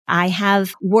I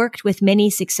have worked with many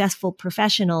successful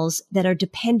professionals that are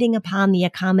depending upon the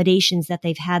accommodations that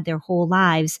they've had their whole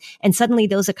lives. And suddenly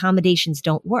those accommodations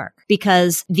don't work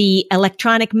because the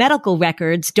electronic medical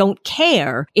records don't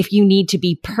care if you need to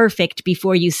be perfect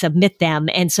before you submit them.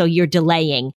 And so you're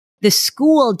delaying. The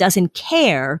school doesn't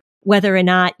care whether or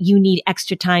not you need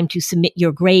extra time to submit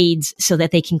your grades so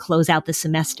that they can close out the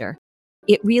semester.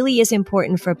 It really is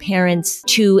important for parents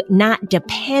to not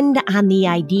depend on the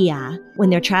idea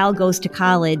when their child goes to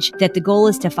college that the goal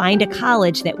is to find a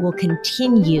college that will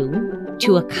continue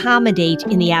to accommodate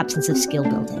in the absence of skill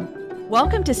building.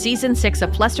 Welcome to Season 6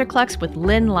 of Flusterclux with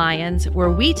Lynn Lyons, where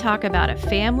we talk about a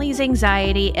family's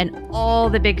anxiety and all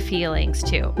the big feelings,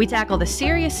 too. We tackle the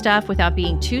serious stuff without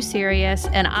being too serious,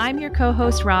 and I'm your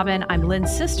co-host, Robin. I'm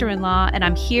Lynn's sister-in-law, and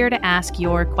I'm here to ask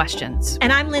your questions.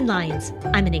 And I'm Lynn Lyons.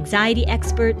 I'm an anxiety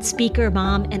expert, speaker,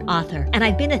 mom, and author, and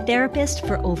I've been a therapist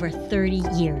for over 30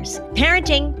 years.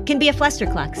 Parenting can be a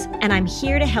flusterclux, and I'm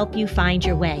here to help you find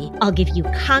your way. I'll give you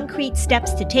concrete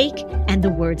steps to take and the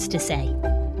words to say.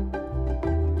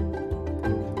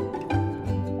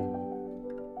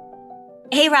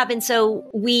 Hey, Robin. So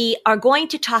we are going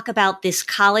to talk about this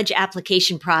college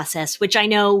application process, which I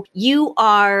know you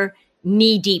are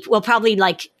knee deep. Well, probably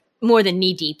like more than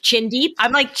knee deep, chin deep.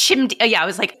 I'm like chin. Yeah, I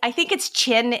was like, I think it's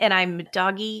chin and I'm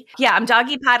doggy. Yeah, I'm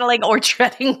doggy paddling or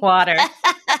treading water.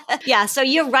 Yeah, so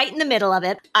you're right in the middle of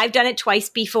it. I've done it twice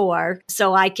before,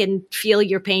 so I can feel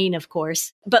your pain, of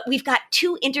course. But we've got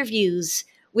 2 interviews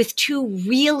with 2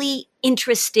 really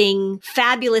interesting,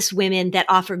 fabulous women that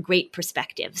offer great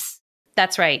perspectives.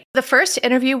 That's right. The first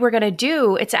interview we're going to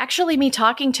do, it's actually me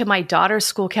talking to my daughter's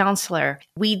school counselor.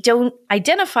 We don't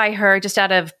identify her just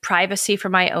out of privacy for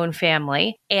my own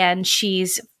family. And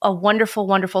she's a wonderful,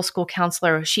 wonderful school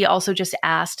counselor. She also just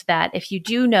asked that if you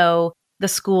do know the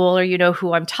school or you know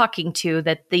who I'm talking to,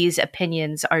 that these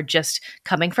opinions are just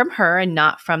coming from her and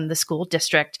not from the school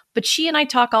district. But she and I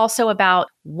talk also about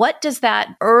what does that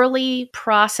early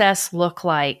process look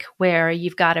like where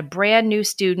you've got a brand new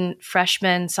student,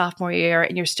 freshman, sophomore year,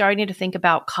 and you're starting to think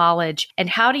about college, and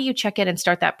how do you check in and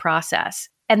start that process?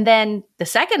 And then the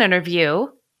second interview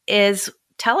is,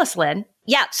 tell us, Lynn.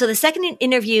 Yeah. So the second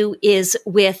interview is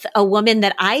with a woman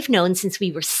that I've known since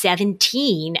we were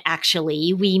 17,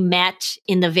 actually. We met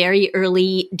in the very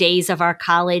early days of our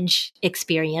college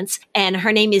experience. And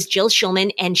her name is Jill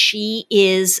Shulman, and she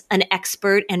is an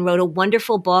expert and wrote a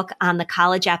wonderful book on the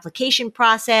college application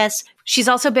process. She's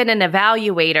also been an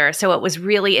evaluator. So it was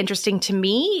really interesting to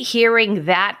me hearing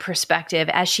that perspective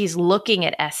as she's looking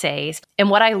at essays.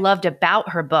 And what I loved about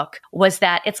her book was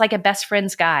that it's like a best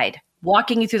friend's guide,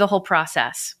 walking you through the whole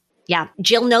process. Yeah,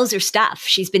 Jill knows her stuff.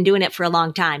 She's been doing it for a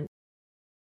long time.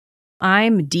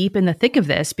 I'm deep in the thick of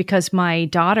this because my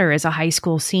daughter is a high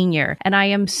school senior, and I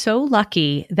am so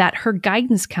lucky that her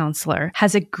guidance counselor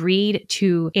has agreed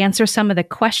to answer some of the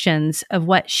questions of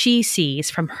what she sees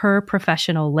from her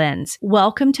professional lens.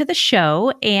 Welcome to the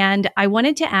show, and I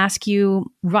wanted to ask you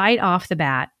right off the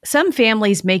bat, some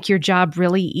families make your job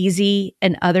really easy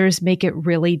and others make it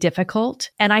really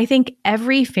difficult. And I think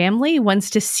every family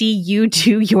wants to see you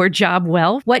do your job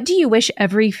well. What do you wish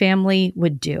every family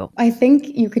would do? I think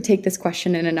you could take this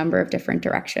question in a number of different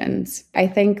directions. I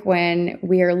think when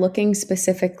we are looking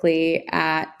specifically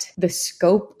at the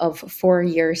scope of 4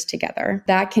 years together,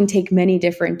 that can take many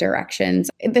different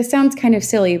directions. This sounds kind of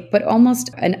silly, but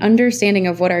almost an understanding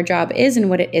of what our job is and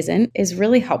what it isn't is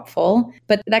really helpful.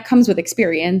 But that comes with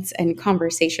experience and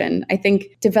conversation. I think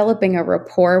developing a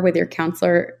rapport with your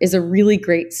counselor is a really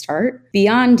great start.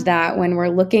 Beyond that, when we're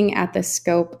looking at the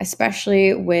scope,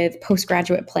 especially with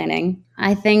postgraduate planning,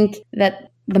 I think that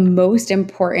the most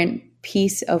important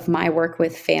piece of my work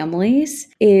with families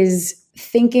is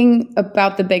thinking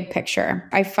about the big picture.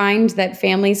 I find that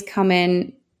families come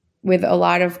in with a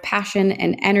lot of passion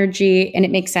and energy, and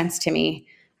it makes sense to me.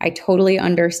 I totally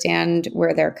understand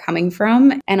where they're coming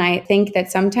from. And I think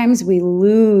that sometimes we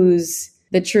lose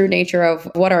the true nature of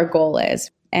what our goal is.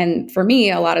 And for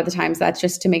me, a lot of the times that's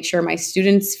just to make sure my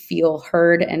students feel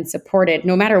heard and supported,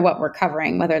 no matter what we're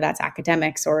covering, whether that's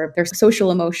academics or their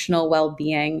social emotional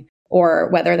well-being, or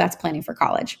whether that's planning for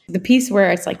college. The piece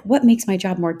where it's like, what makes my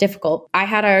job more difficult? I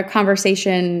had a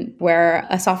conversation where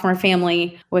a sophomore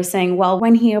family was saying, well,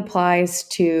 when he applies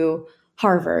to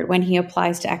Harvard, when he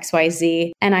applies to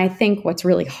XYZ. And I think what's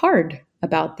really hard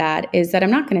about that is that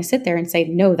I'm not going to sit there and say,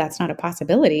 no, that's not a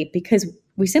possibility, because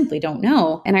we simply don't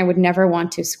know. And I would never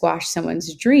want to squash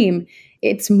someone's dream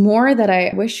It's more that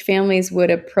I wish families would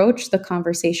approach the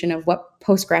conversation of what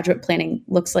postgraduate planning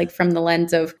looks like from the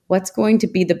lens of what's going to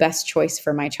be the best choice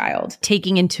for my child.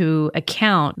 Taking into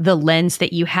account the lens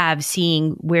that you have,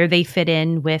 seeing where they fit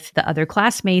in with the other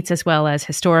classmates as well as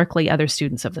historically other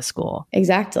students of the school.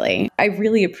 Exactly. I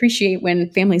really appreciate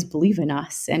when families believe in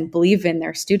us and believe in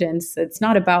their students. It's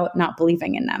not about not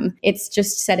believing in them. It's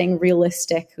just setting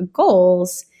realistic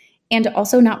goals and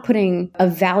also not putting a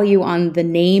value on the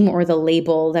name or the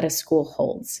label that a school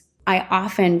holds. I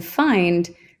often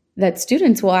find that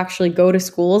students will actually go to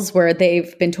schools where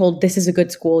they've been told this is a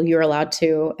good school, you're allowed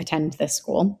to attend this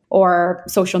school, or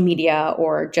social media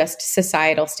or just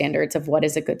societal standards of what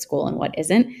is a good school and what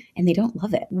isn't, and they don't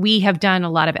love it. We have done a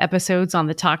lot of episodes on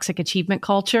the toxic achievement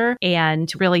culture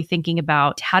and really thinking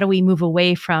about how do we move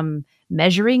away from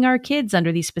measuring our kids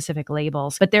under these specific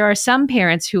labels. But there are some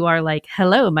parents who are like,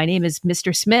 hello, my name is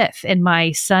Mr. Smith and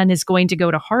my son is going to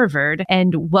go to Harvard.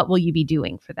 And what will you be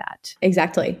doing for that?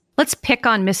 Exactly. Let's pick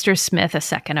on Mr. Smith a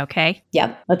second, okay?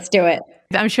 Yep, let's do it.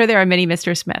 I'm sure there are many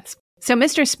Mr. Smiths. So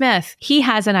Mr. Smith, he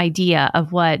has an idea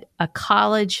of what a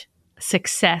college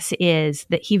success is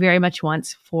that he very much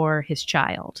wants for his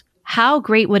child. How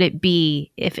great would it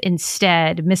be if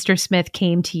instead Mr. Smith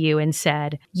came to you and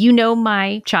said, you know,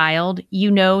 my child,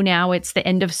 you know, now it's the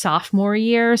end of sophomore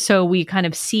year. So we kind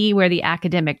of see where the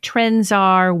academic trends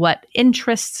are, what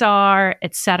interests are,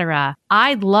 etc.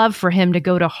 I'd love for him to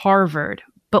go to Harvard.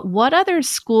 But what other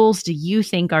schools do you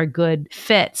think are good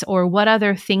fits, or what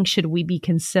other things should we be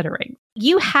considering?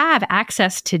 You have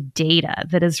access to data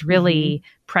that is really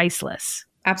priceless.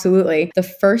 Absolutely. The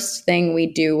first thing we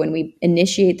do when we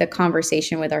initiate the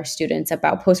conversation with our students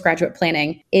about postgraduate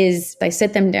planning is I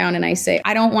sit them down and I say,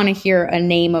 I don't want to hear a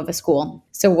name of a school.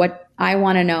 So what I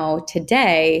want to know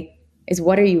today is,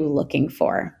 what are you looking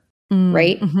for?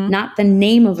 Right? Mm-hmm. Not the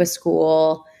name of a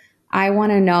school. I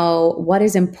want to know what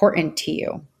is important to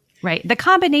you. Right. The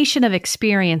combination of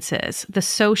experiences, the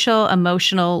social,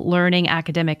 emotional, learning,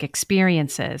 academic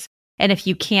experiences. And if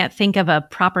you can't think of a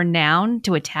proper noun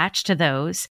to attach to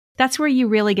those, that's where you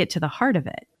really get to the heart of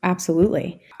it.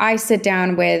 Absolutely. I sit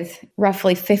down with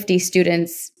roughly 50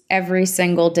 students every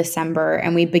single December,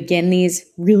 and we begin these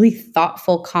really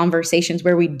thoughtful conversations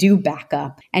where we do back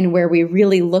up and where we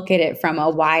really look at it from a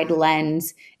wide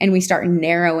lens and we start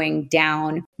narrowing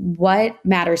down what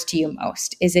matters to you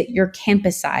most. Is it your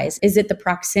campus size? Is it the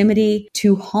proximity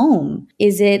to home?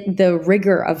 Is it the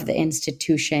rigor of the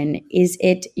institution? Is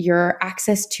it your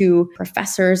access to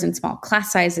professors and small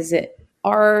class sizes?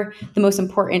 Are the most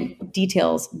important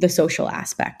details the social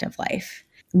aspect of life?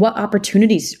 What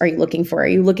opportunities are you looking for? Are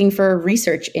you looking for a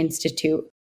research institute?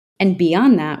 And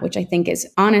beyond that, which I think is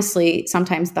honestly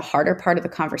sometimes the harder part of the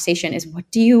conversation, is what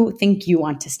do you think you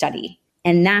want to study?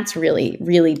 And that's really,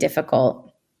 really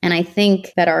difficult. And I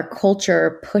think that our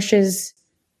culture pushes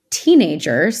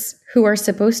teenagers who are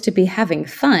supposed to be having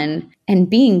fun and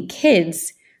being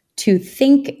kids to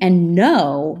think and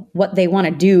know what they want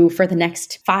to do for the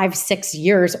next 5-6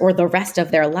 years or the rest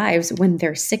of their lives when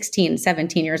they're 16,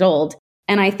 17 years old.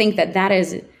 And I think that that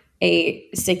is a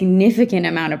significant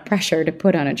amount of pressure to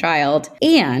put on a child.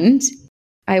 And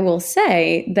I will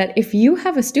say that if you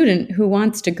have a student who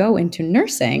wants to go into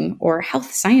nursing or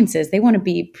health sciences, they want to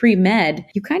be pre-med,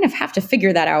 you kind of have to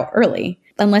figure that out early,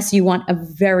 unless you want a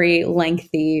very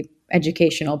lengthy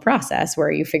educational process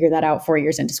where you figure that out 4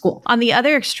 years into school. On the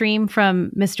other extreme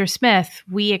from Mr. Smith,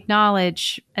 we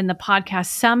acknowledge in the podcast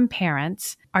some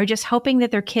parents are just hoping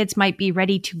that their kids might be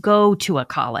ready to go to a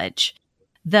college.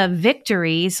 The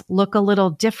victories look a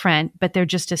little different, but they're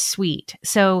just as sweet.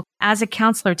 So as a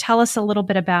counselor, tell us a little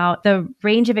bit about the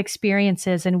range of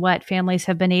experiences and what families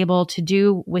have been able to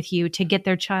do with you to get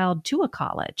their child to a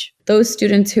college. Those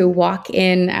students who walk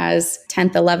in as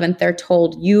 10th, 11th, they're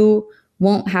told you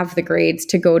won't have the grades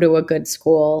to go to a good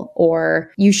school,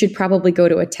 or you should probably go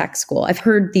to a tech school. I've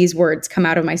heard these words come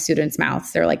out of my students'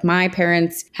 mouths. They're like, my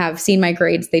parents have seen my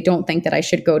grades. They don't think that I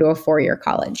should go to a 4-year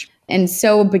college. And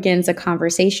so begins a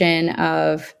conversation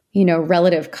of,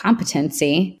 relative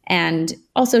competency and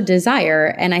also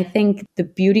desire. And I think the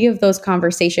beauty of those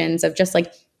conversations of just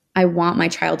like, I want my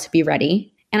child to be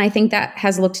ready. And I think that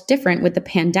has looked different with the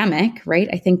pandemic, right?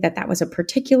 I think that was a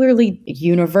particularly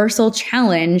universal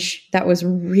challenge that was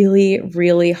really,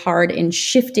 really hard in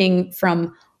shifting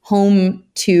from home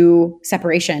to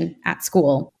separation at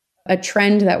school. A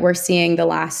trend that we're seeing the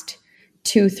last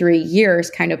 2-3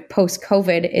 years kind of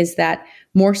post-COVID is that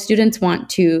more students want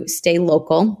to stay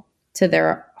local to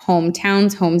their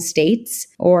hometowns, home states,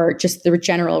 or just the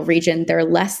general region, they're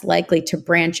less likely to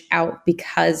branch out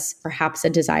because perhaps a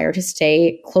desire to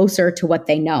stay closer to what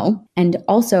they know. And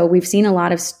also, we've seen a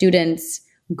lot of students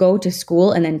go to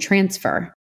school and then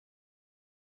transfer.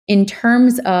 In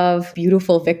terms of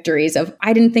beautiful victories of,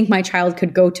 I didn't think my child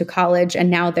could go to college and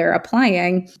now they're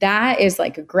applying, that is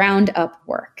like ground up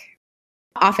work.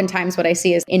 Oftentimes what I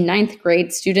see is in ninth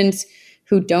grade, students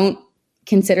who don't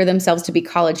consider themselves to be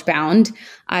college bound,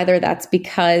 either that's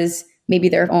because maybe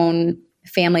their own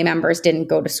family members didn't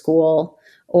go to school,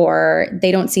 or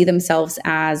they don't see themselves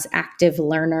as active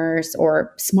learners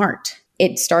or smart.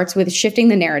 It starts with shifting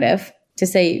the narrative to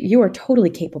say, you are totally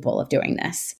capable of doing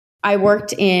this. I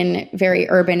worked in very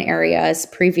urban areas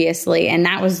previously, and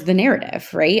that was the narrative,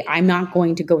 right? I'm not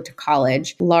going to go to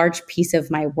college. Large piece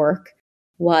of my work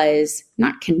was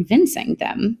not convincing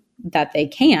them that they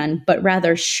can, but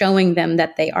rather showing them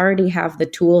that they already have the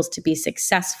tools to be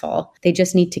successful. They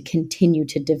just need to continue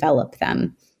to develop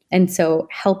them. And so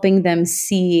helping them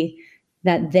see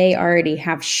that they already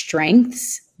have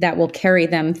strengths that will carry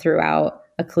them throughout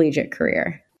a collegiate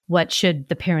career. What should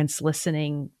the parents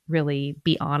listening really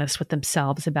be honest with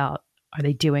themselves about? Are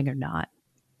they doing or not?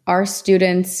 Our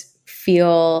students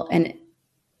feel an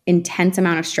intense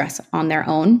amount of stress on their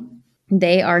own.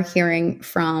 They are hearing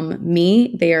from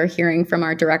me. They are hearing from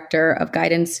our director of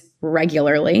guidance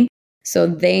regularly. So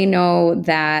they know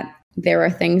that there are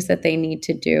things that they need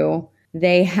to do.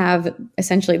 They have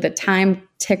essentially the time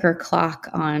ticker clock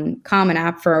on Common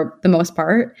App for the most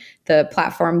part, the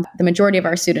platform the majority of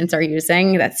our students are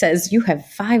using that says you have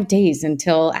 5 days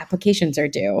until applications are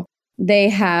due. They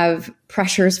have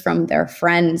pressures from their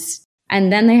friends,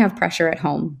 and then they have pressure at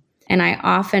home. And I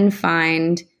often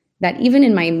find that even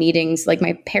in my meetings, like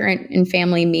my parent and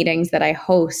family meetings that I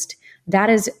host, that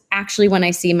is actually when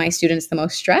I see my students the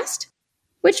most stressed,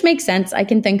 which makes sense. I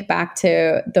can think back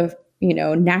to the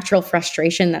natural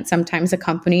frustration that sometimes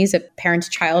accompanies a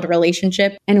parent-child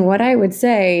relationship. And what I would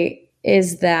say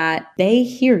is that they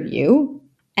hear you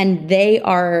and they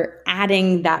are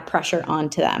adding that pressure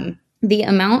onto them. The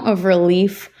amount of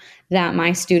relief that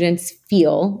my students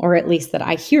feel, or at least that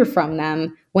I hear from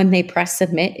them when they press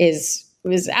submit is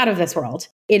out of this world.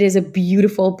 It is a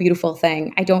beautiful, beautiful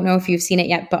thing. I don't know if you've seen it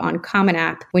yet, but on Common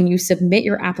App, when you submit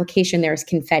your application, there's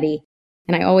confetti.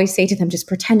 And I always say to them, just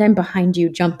pretend I'm behind you,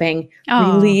 jumping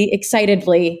really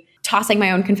excitedly, tossing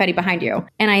my own confetti behind you.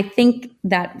 And I think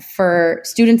that for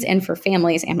students and for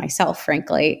families and myself,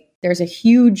 frankly, there's a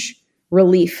huge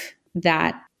relief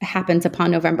that happens upon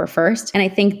November 1st. And I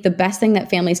think the best thing that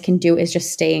families can do is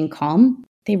just staying calm.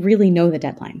 They really know the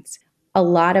deadlines. A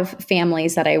lot of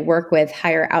families that I work with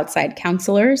hire outside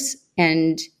counselors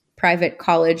and private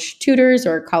college tutors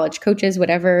or college coaches,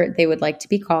 whatever they would like to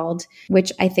be called,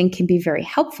 which I think can be very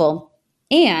helpful.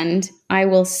 And I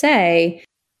will say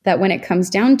that when it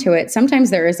comes down to it, sometimes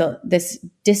there is this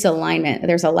disalignment.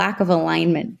 There's a lack of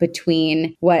alignment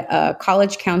between what a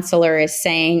college counselor is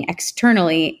saying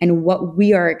externally and what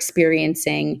we are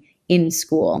experiencing in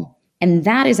school. And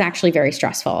that is actually very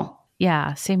stressful.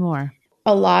 Yeah, say more.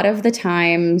 A lot of the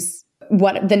times,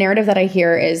 what the narrative that I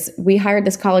hear is, we hired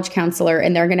this college counselor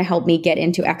and they're going to help me get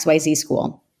into XYZ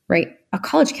school, right? A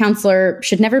college counselor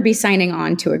should never be signing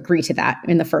on to agree to that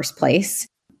in the first place.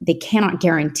 They cannot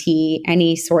guarantee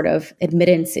any sort of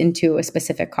admittance into a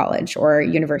specific college or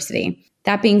university.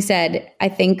 That being said, I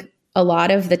think a lot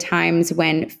of the times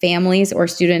when families or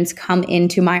students come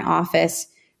into my office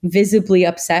visibly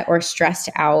upset or stressed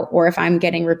out, or if I'm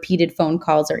getting repeated phone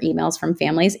calls or emails from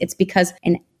families, it's because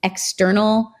an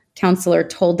external counselor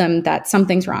told them that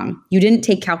something's wrong. You didn't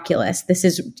take calculus. This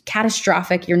is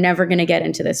catastrophic. You're never going to get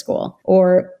into this school.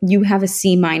 Or you have a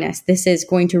C-. This is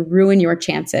going to ruin your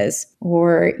chances.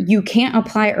 Or you can't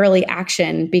apply early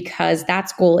action because that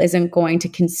school isn't going to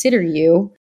consider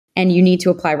you and you need to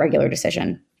apply regular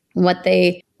decision. What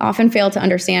they often fail to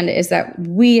understand is that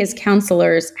we as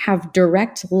counselors have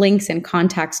direct links and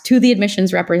contacts to the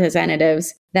admissions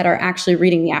representatives that are actually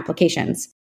reading the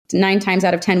applications. 9 times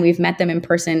out of 10, we've met them in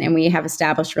person and we have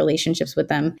established relationships with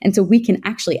them. And so we can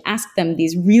actually ask them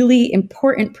these really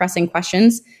important pressing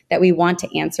questions that we want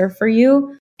to answer for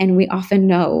you. And we often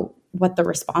know what the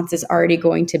response is already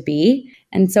going to be.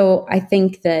 And so I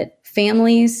think that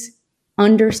families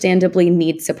understandably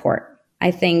need support. I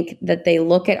think that they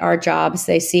look at our jobs,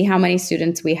 they see how many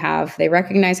students we have, they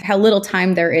recognize how little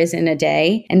time there is in a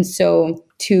day. And so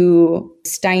to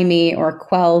stymie or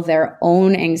quell their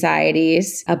own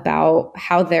anxieties about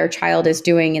how their child is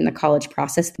doing in the college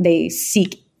process, they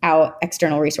seek out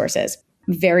external resources.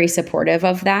 Very supportive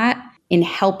of that in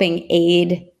helping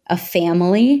aid a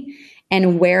family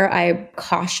And where I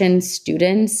caution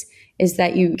students is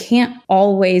that you can't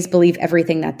always believe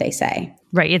everything that they say.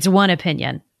 Right. It's one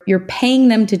opinion. You're paying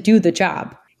them to do the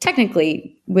job.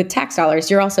 Technically, with tax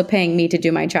dollars, you're also paying me to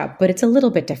do my job, but it's a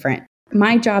little bit different.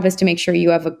 My job is to make sure you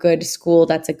have a good school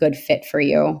that's a good fit for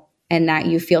you and that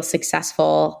you feel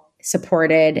successful,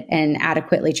 supported, and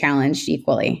adequately challenged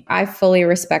equally. I fully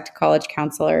respect college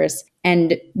counselors,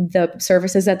 and the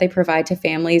services that they provide to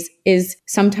families is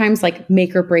sometimes like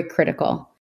make or break critical.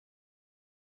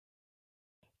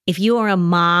 If you are a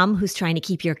mom who's trying to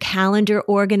keep your calendar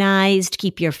organized,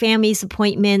 keep your family's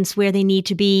appointments where they need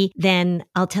to be, then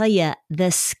I'll tell you, the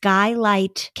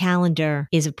Skylight calendar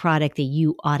is a product that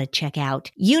you ought to check out.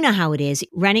 You know how it is.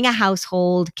 Running a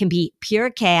household can be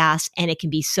pure chaos and it can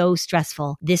be so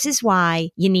stressful. This is why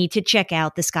you need to check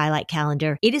out the Skylight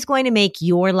calendar. It is going to make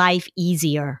your life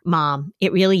easier, Mom.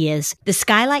 It really is. The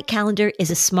Skylight calendar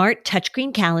is a smart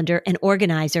touchscreen calendar and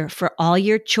organizer for all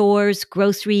your chores,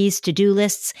 groceries, to-do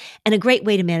lists, and a great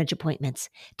way to manage appointments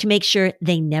to make sure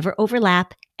they never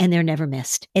overlap and they're never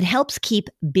missed. It helps keep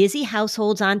busy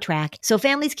households on track so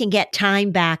families can get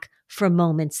time back for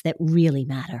moments that really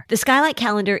matter. The Skylight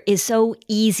calendar is so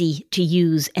easy to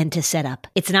use and to set up.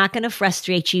 It's not going to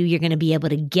frustrate you. You're going to be able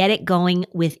to get it going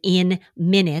within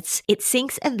minutes. It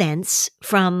syncs events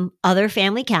from other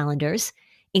family calendars,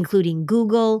 including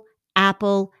Google,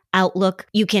 Apple, Outlook.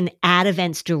 You can add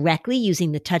events directly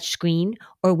using the touchscreen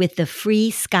or with the free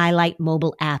Skylight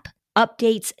mobile app.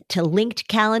 Updates to linked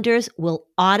calendars will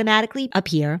automatically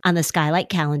appear on the Skylight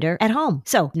calendar at home.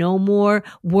 So no more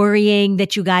worrying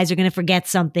that you guys are going to forget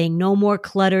something. No more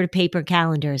cluttered paper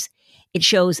calendars. It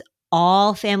shows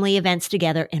all family events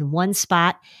together in one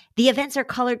spot. The events are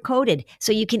color coded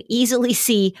so you can easily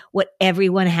see what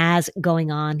everyone has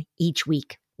going on each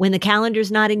week. When the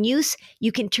calendar's not in use,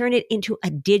 you can turn it into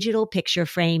a digital picture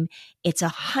frame. It's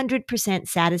 100%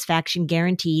 satisfaction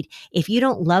guaranteed. If you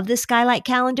don't love the Skylight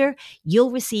calendar, you'll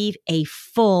receive a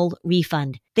full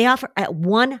refund. They offer a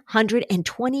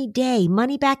 120-day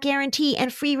money-back guarantee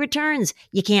and free returns.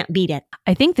 You can't beat it.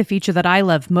 I think the feature that I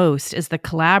love most is the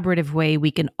collaborative way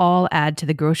we can all add to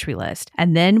the grocery list.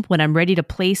 And then when I'm ready to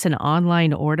place an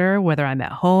online order, whether I'm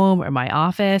at home or my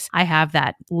office, I have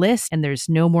that list and there's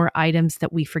no more items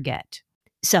that we forget.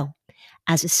 So,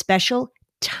 as a special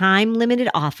time-limited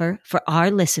offer for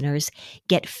our listeners,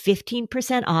 get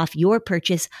 15% off your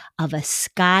purchase of a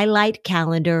Skylight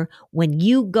calendar when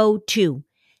you go to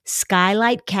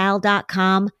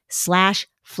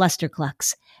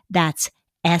skylightcal.com/flusterclux. That's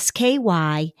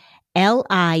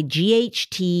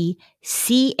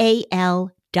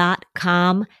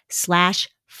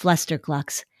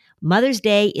SKYLIGHTCAL.com/flusterclux. Mother's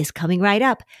Day is coming right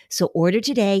up, so order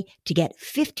today to get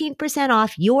 15%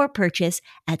 off your purchase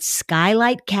at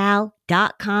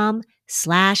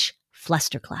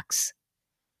skylightcal.com/flusterclux.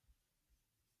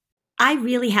 I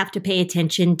really have to pay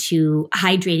attention to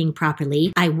hydrating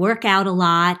properly. I work out a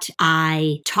lot.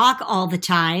 I talk all the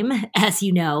time, as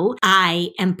you know.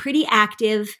 I am pretty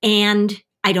active and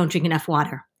I don't drink enough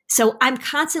water. So I'm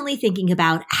constantly thinking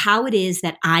about how it is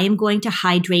that I am going to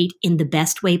hydrate in the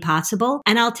best way possible.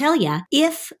 And I'll tell you,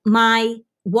 if my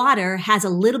water has a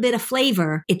little bit of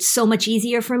flavor, it's so much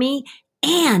easier for me.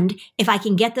 And if I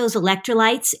can get those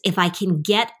electrolytes, if I can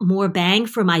get more bang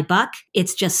for my buck,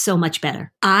 it's just so much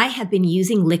better. I have been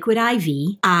using Liquid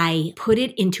IV. I put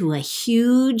it into a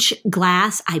huge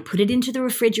glass. I put it into the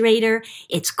refrigerator.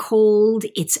 It's cold.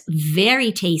 It's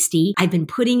very tasty. I've been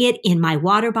putting it in my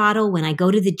water bottle when I go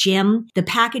to the gym. The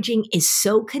packaging is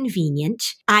so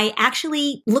convenient. I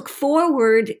actually look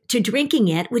forward to drinking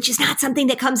it, which is not something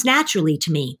that comes naturally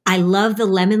to me. I love the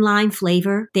lemon lime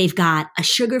flavor. They've got a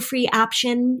sugar-free option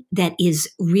that is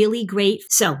really great.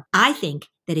 So I think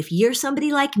that if you're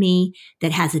somebody like me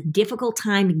that has a difficult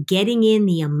time getting in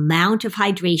the amount of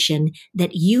hydration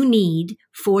that you need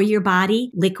for your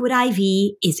body, Liquid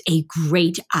IV is a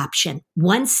great option.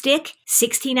 One stick,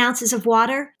 16 ounces of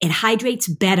water, it hydrates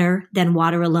better than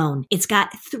water alone. It's got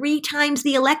 3 times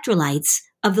the electrolytes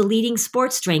of the leading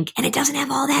sports drink, and it doesn't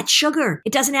have all that sugar.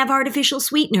 It doesn't have artificial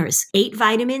sweeteners. 8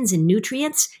 vitamins and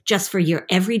nutrients just for your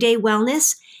everyday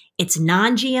wellness. It's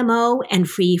non-GMO and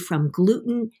free from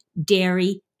gluten,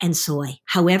 dairy, and soy.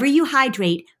 However you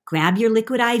hydrate, grab your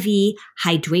Liquid IV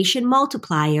Hydration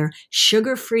Multiplier,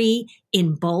 sugar-free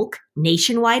in bulk,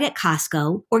 nationwide at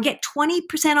Costco, or get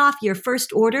 20% off your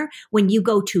first order when you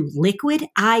go to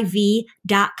liquidiv.com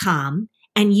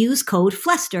and use code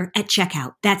FLUSTER at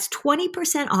checkout. That's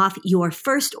 20% off your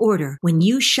first order when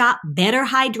you shop Better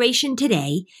Hydration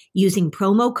today using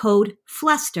promo code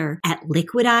FLUSTER at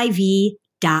liquidiv.com.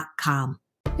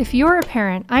 If you're a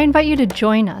parent, I invite you to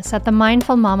join us at the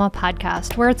Mindful Mama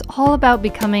podcast, where it's all about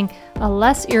becoming a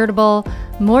less irritable,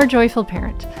 more joyful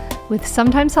parent. With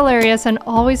sometimes hilarious and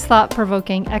always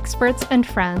thought-provoking experts and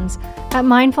friends, at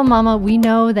Mindful Mama, we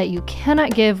know that you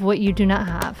cannot give what you do not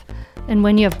have. And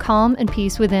when you have calm and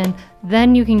peace within,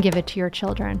 then you can give it to your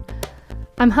children.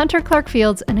 I'm Hunter Clark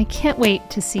Fields, and I can't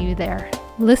wait to see you there.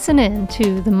 Listen in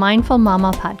to the Mindful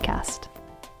Mama podcast.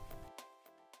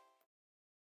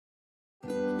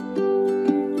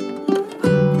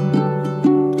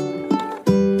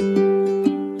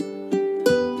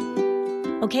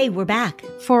 Okay, we're back.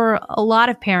 For a lot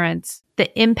of parents,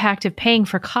 the impact of paying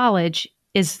for college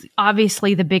is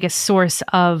obviously the biggest source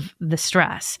of the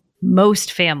stress.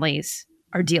 Most families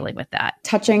are dealing with that.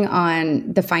 Touching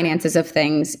on the finances of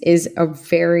things is a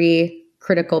very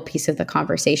critical piece of the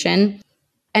conversation.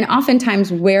 And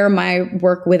oftentimes where my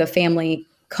work with a family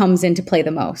comes into play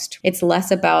the most. It's less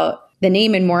about the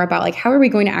name and more about like, how are we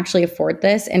going to actually afford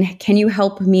this? And can you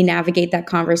help me navigate that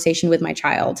conversation with my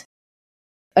child?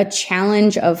 A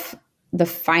challenge of the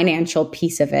financial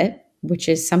piece of it, which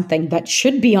is something that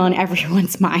should be on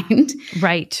everyone's mind.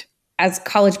 Right. As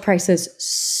college prices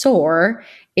soar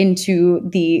into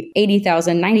the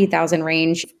 80,000, 90,000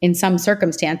 range in some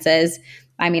circumstances.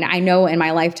 I mean, I know in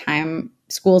my lifetime,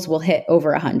 schools will hit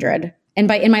over 100. And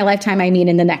by in my lifetime, I mean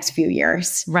in the next few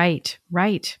years. Right.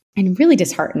 And really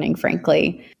disheartening,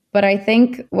 frankly. But I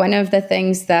think one of the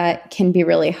things that can be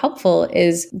really helpful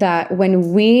is that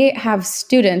when we have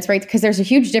students, right, because there's a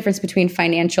huge difference between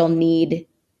financial need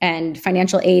and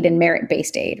financial aid and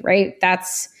merit-based aid, right?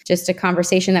 That's just a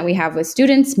conversation that we have with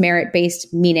students.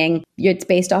 Merit-based meaning it's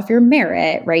based off your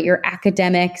merit, right? Your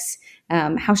academics,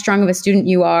 how strong of a student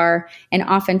you are. And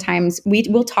oftentimes we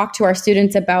will talk to our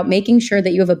students about making sure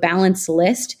that you have a balanced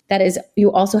list. That is,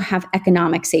 you also have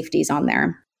economic safeties on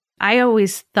there. I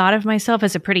always thought of myself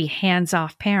as a pretty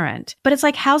hands-off parent, but it's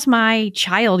like, how's my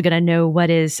child going to know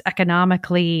what is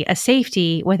economically a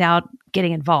safety without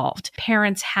getting involved?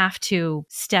 Parents have to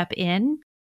step in.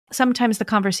 Sometimes the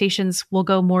conversations will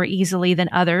go more easily than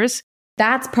others.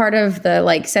 That's part of the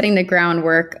like setting the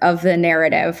groundwork of the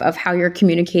narrative of how you're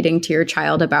communicating to your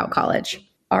child about college.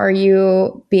 Are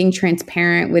you being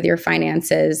transparent with your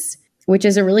finances, which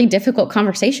is a really difficult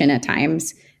conversation at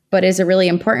times, but is a really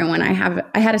important one. I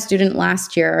had a student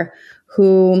last year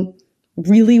who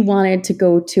really wanted to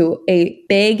go to a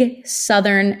big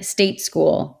Southern state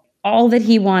school. All that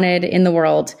he wanted in the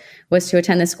world was to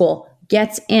attend this school.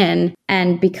 Gets in,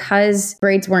 and because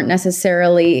grades weren't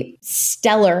necessarily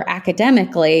stellar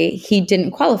academically, he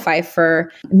didn't qualify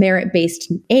for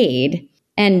merit-based aid.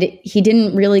 And he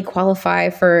didn't really qualify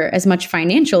for as much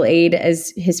financial aid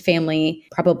as his family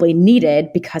probably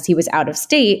needed because he was out of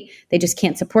state. They just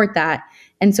can't support that.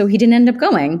 And so he didn't end up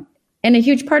going. And a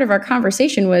huge part of our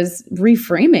conversation was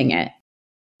reframing it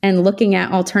and looking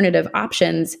at alternative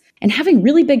options and having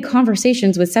really big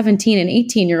conversations with 17 and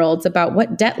 18-year-olds about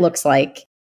what debt looks like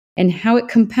and how it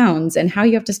compounds and how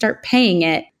you have to start paying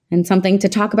it, and something to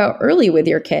talk about early with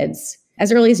your kids,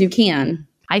 as early as you can.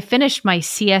 I finished my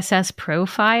CSS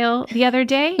profile the other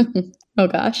day. Oh,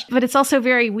 gosh. But it's also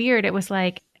very weird. It was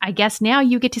like, I guess now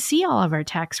you get to see all of our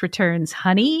tax returns,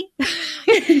 honey.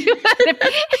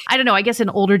 I don't know. I guess in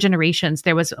older generations,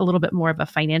 there was a little bit more of a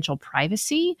financial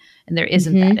privacy, and there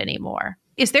isn't that anymore.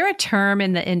 Is there a term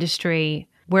in the industry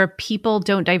where people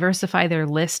don't diversify their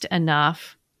list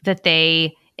enough that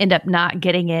they end up not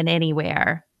getting in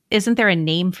anywhere? Isn't there a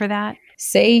name for that?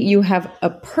 Say you have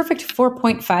a perfect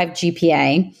 4.5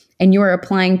 GPA and you are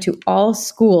applying to all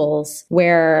schools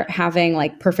where having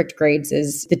like perfect grades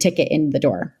is the ticket in the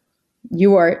door.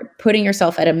 You are putting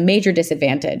yourself at a major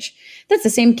disadvantage. That's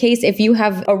the same case if you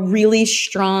have a really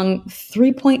strong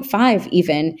 3.5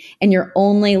 even, and you're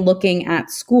only looking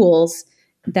at schools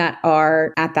that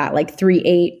are at that like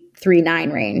 3.8,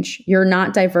 3.9 range. You're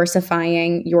not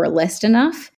diversifying your list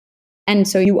enough. And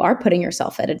so you are putting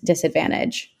yourself at a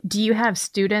disadvantage. Do you have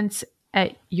students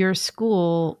at your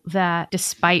school that,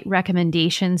 despite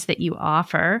recommendations that you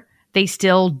offer, they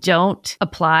still don't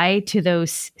apply to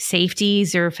those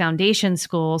safeties or foundation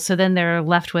schools? So then they're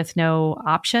left with no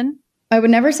option? I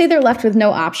would never say they're left with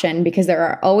no option, because there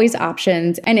are always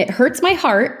options, and it hurts my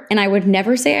heart. And I would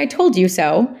never say I told you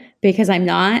so, because I'm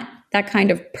not that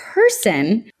kind of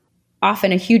person.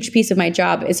 Often a huge piece of my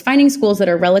job is finding schools that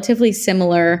are relatively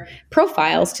similar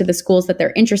profiles to the schools that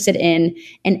they're interested in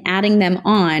and adding them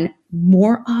on.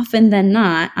 More often than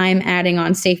not, I'm adding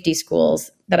on safety schools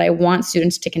that I want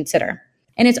students to consider.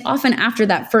 And it's often after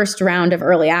that first round of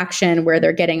early action where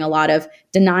they're getting a lot of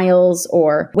denials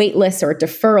or wait lists or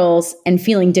deferrals and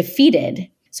feeling defeated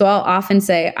So I'll often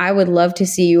say, I would love to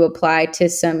see you apply to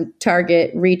some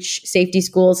target reach safety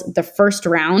schools the first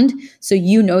round, so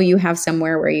you know you have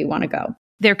somewhere where you want to go.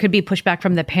 There could be pushback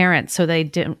from the parents, so they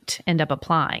don't end up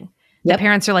applying. Yep. The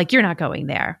parents are like, you're not going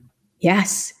there.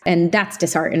 Yes. And that's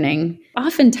disheartening.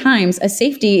 Oftentimes, a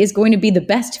safety is going to be the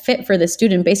best fit for the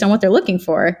student based on what they're looking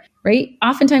for, right?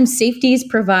 Oftentimes, safeties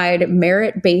provide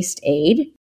merit-based aid.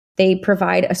 They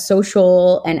provide a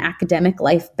social and academic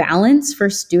life balance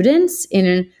for students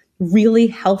in really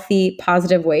healthy,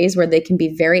 positive ways where they can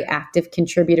be very active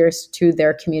contributors to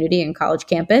their community and college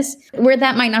campus, where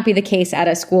that might not be the case at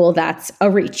a school that's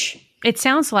a reach. It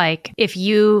sounds like if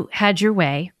you had your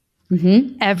way,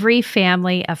 every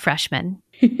family of freshmen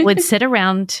would sit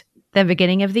around the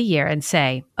beginning of the year and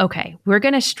say, okay, we're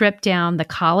going to strip down the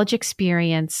college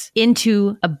experience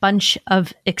into a bunch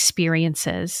of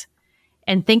experiences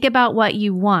and think about what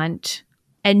you want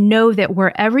and know that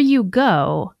wherever you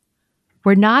go,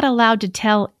 we're not allowed to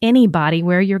tell anybody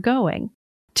where you're going,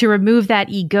 to remove that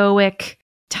egoic,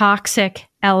 toxic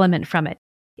element from it.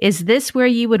 Is this where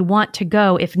you would want to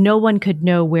go if no one could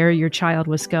know where your child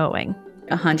was going?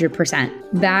 100%.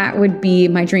 That would be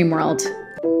my dream world.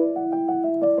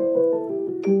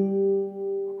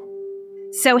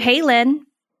 So, hey, Lynn.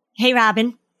 Hey,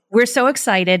 Robin. We're so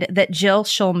excited that Jill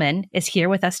Shulman is here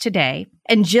with us today.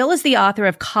 And Jill is the author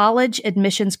of College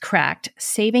Admissions Cracked,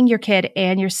 Saving Your Kid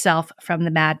and Yourself from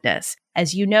the Madness.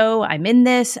 As you know, I'm in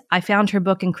this. I found her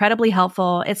book incredibly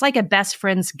helpful. It's like a best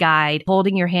friend's guide,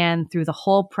 holding your hand through the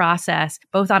whole process,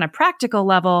 both on a practical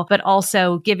level, but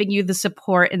also giving you the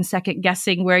support and second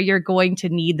guessing where you're going to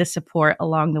need the support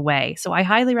along the way. So I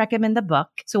highly recommend the book.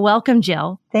 So welcome,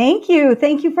 Jill. Thank you.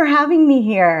 Thank you for having me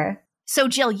here. So,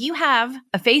 Jill, you have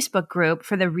a Facebook group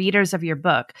for the readers of your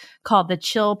book called the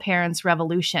Chill Parents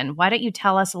Revolution. Why don't you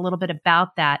tell us a little bit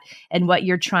about that and what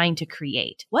you're trying to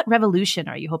create? What revolution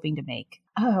are you hoping to make?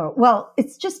 Oh, well,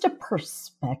 it's just a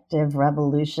perspective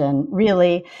revolution,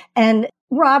 really. And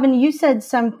Robin, you said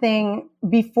something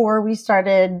before we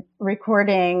started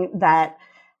recording that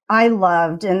I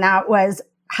loved, and that was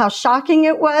how shocking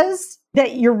it was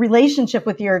that your relationship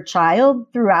with your child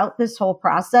throughout this whole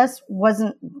process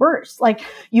wasn't worse. Like,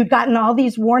 you'd gotten all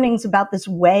these warnings about this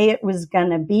way it was going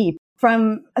to be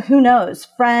from, who knows,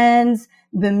 friends,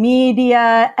 the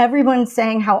media, everyone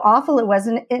saying how awful it was.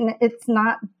 And it's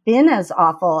not been as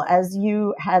awful as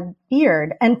you had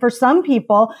feared. And for some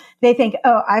people, they think,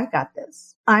 oh, I've got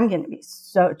this. I'm going to be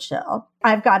so chill.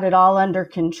 I've got it all under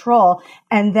control.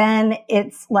 And then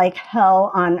it's like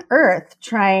hell on earth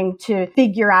trying to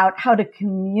figure out how to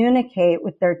communicate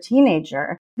with their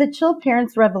teenager. The Chill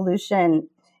Parents Revolution,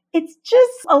 it's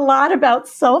just a lot about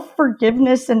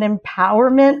self-forgiveness and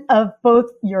empowerment of both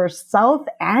yourself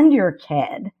and your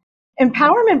kid.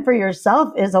 Empowerment for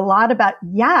yourself is a lot about,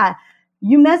 yeah,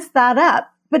 you messed that up,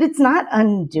 but it's not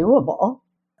undoable.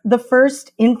 The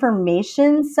first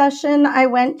information session I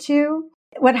went to,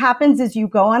 what happens is you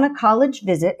go on a college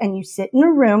visit and you sit in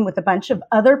a room with a bunch of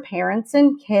other parents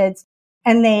and kids,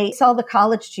 and they sell the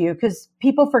college to you because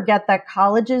people forget that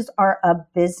colleges are a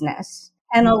business.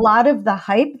 And a lot of the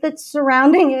hype that's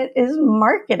surrounding it is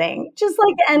marketing, just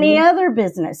like any other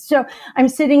business. So I'm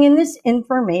sitting in this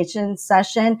information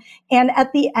session, and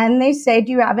at the end they say,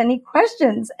 do you have any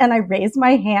questions? And I raise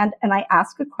my hand and I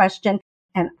ask a question,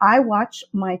 and I watch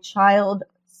my child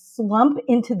slump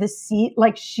into the seat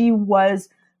like she was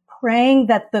praying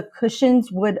that the cushions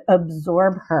would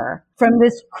absorb her from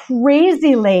this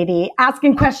crazy lady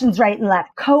asking questions right and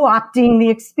left, co-opting the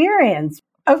experience.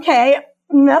 Okay,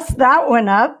 messed that one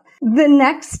up. The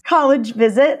next college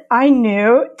visit, I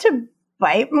knew to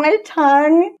bite my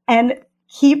tongue and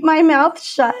keep my mouth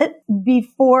shut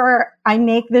before I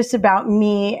make this about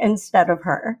me instead of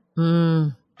her.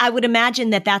 I would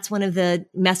imagine that that's one of the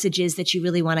messages that you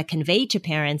really want to convey to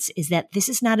parents, is that this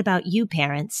is not about you,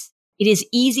 parents. It is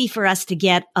easy for us to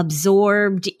get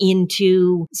absorbed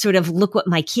into sort of, look what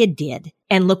my kid did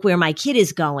and look where my kid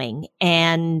is going,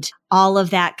 and all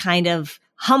of that kind of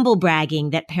humble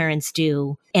bragging that parents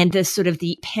do, and the sort of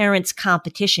the parents'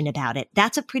 competition about it.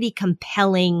 That's a pretty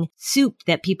compelling soup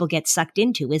that people get sucked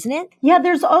into, isn't it? Yeah,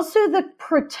 there's also the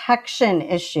protection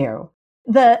issue,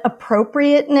 the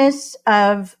appropriateness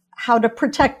of how to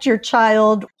protect your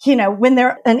child, you know, when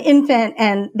they're an infant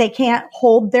and they can't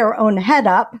hold their own head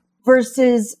up,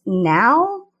 versus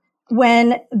now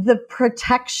when the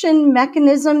protection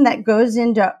mechanism that goes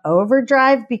into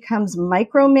overdrive becomes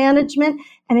micromanagement,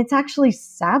 and it's actually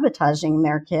sabotaging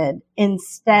their kid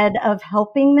instead of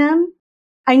helping them.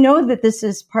 I know that this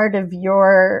is part of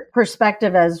your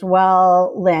perspective as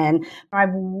well, Lynn.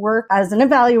 I've worked as an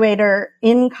evaluator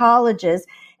in colleges,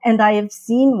 And I have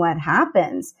seen what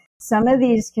happens. Some of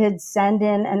these kids send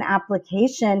in an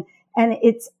application and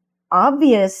it's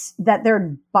obvious that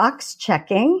they're box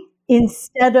checking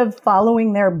instead of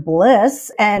following their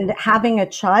bliss and having a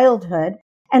childhood.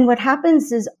 And what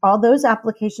happens is all those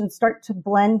applications start to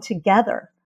blend together.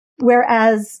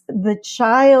 Whereas the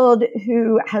child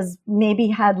who has maybe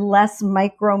had less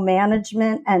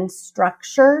micromanagement and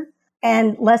structure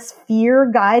and less fear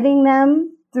guiding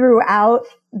them throughout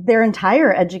their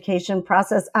entire education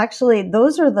process, actually,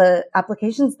 those are the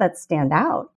applications that stand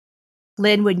out.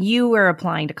 Lynn, when you were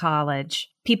applying to college,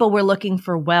 people were looking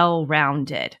for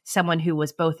well-rounded, someone who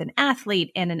was both an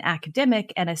athlete and an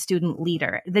academic and a student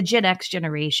leader. The Gen X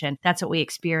generation, that's what we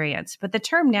experience. But the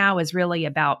term now is really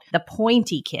about the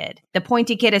pointy kid. The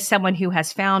pointy kid is someone who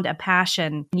has found a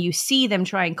passion, and you see them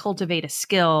try and cultivate a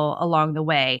skill along the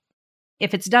way.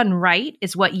 If it's done right,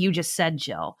 is what you just said,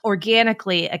 Jill.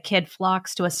 Organically, a kid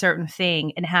flocks to a certain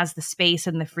thing and has the space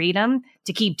and the freedom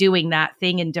to keep doing that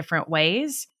thing in different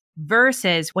ways.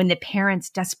 Versus when the parent's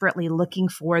desperately looking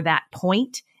for that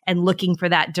point and looking for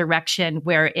that direction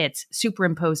where it's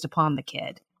superimposed upon the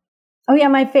kid. Oh yeah,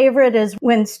 my favorite is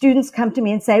when students come to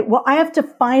me and say, well, I have to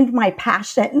find my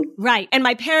passion. Right. And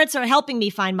my parents are helping me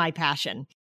find my passion.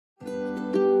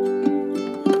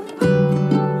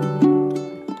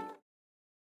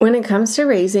 When it comes to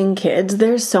raising kids,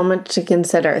 there's so much to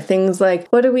consider. Things like,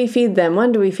 what do we feed them?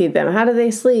 When do we feed them? How do they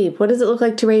sleep? What does it look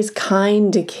like to raise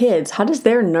kind kids? How does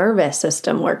their nervous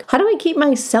system work? How do I keep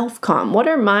myself calm? What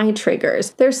are my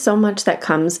triggers? There's so much that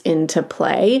comes into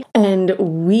play, and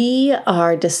we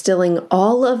are distilling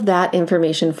all of that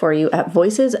information for you at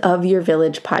Voices of Your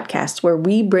Village podcast, where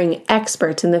we bring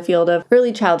experts in the field of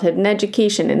early childhood and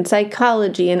education and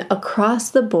psychology and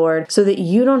across the board so that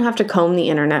you don't have to comb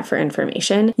the internet for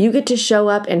information. You get to show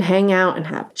up and hang out and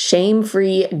have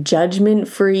shame-free,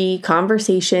 judgment-free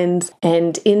conversations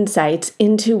and insights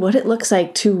into what it looks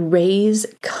like to raise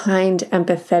kind,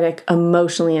 empathetic,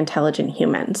 emotionally intelligent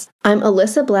humans. I'm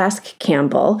Alyssa Blask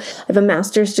Campbell. I have a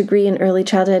master's degree in early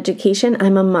childhood education.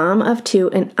 I'm a mom of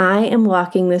 2, and I am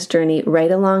walking this journey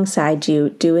right alongside you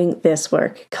doing this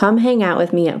work. Come hang out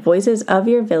with me at Voices of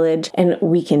Your Village, and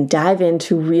we can dive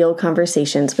into real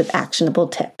conversations with actionable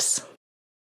tips.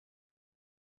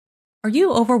 Are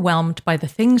you overwhelmed by the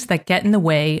things that get in the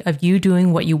way of you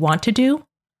doing what you want to do?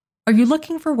 Are you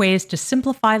looking for ways to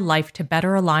simplify life to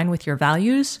better align with your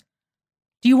values?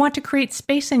 Do you want to create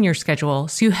space in your schedule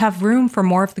so you have room for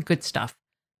more of the good stuff?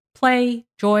 Play,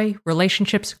 joy,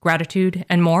 relationships, gratitude,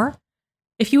 and more?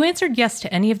 If you answered yes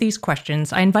to any of these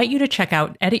questions, I invite you to check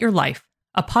out Edit Your Life,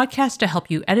 a podcast to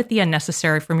help you edit the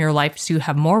unnecessary from your life so you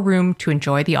have more room to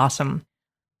enjoy the awesome.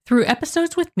 Through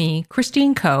episodes with me,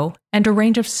 Christine Coe, and a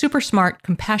range of super smart,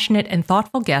 compassionate, and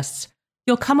thoughtful guests,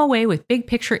 you'll come away with big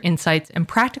picture insights and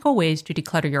practical ways to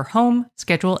declutter your home,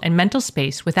 schedule, and mental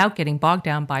space without getting bogged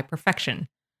down by perfection.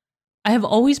 I have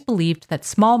always believed that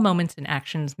small moments and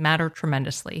actions matter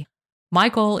tremendously. My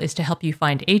goal is to help you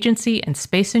find agency and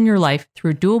space in your life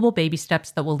through doable baby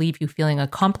steps that will leave you feeling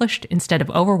accomplished instead of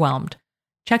overwhelmed.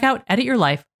 Check out Edit Your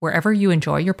Life wherever you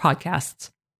enjoy your podcasts.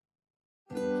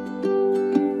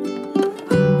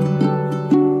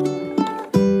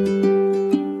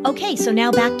 Okay, so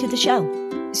now back to the show.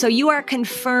 So you are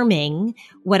confirming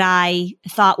what I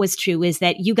thought was true, is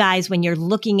that you guys, when you're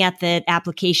looking at the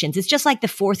applications, it's just like the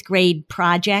 4th grade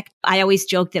project. I always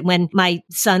joke that when my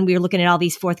son, we were looking at all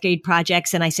these 4th grade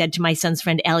projects, and I said to my son's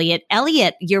friend,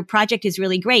 Elliot, your project is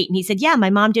really great. And he said, yeah, my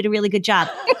mom did a really good job.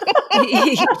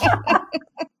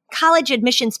 College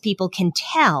admissions people can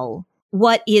tell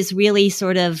what is really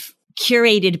sort of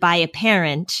curated by a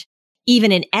parent,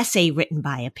 even an essay written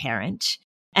by a parent,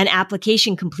 an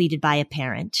application completed by a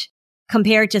parent,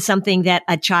 compared to something that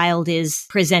a child is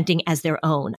presenting as their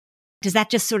own. Does that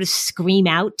just sort of scream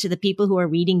out to the people who are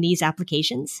reading these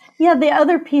applications? Yeah, the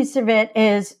other piece of it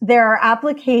is there are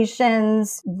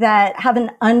applications that have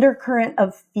an undercurrent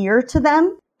of fear to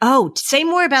them. Oh, say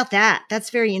more about that. That's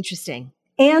very interesting.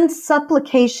 And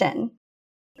supplication.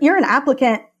 You're an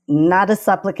applicant, not a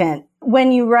supplicant.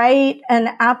 When you write an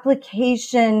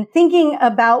application thinking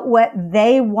about what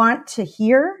they want to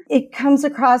hear, it comes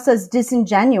across as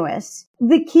disingenuous.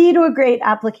 The key to a great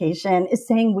application is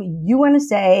saying what you want to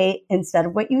say instead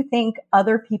of what you think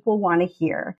other people want to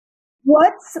hear.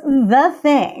 What's the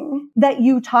thing that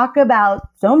you talk about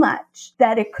so much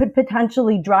that it could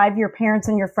potentially drive your parents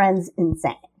and your friends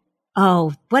insane?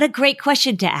 Oh, what a great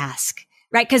question to ask.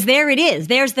 Right? Because there it is.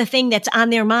 There's the thing that's on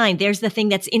their mind. There's the thing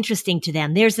that's interesting to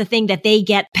them. There's the thing that they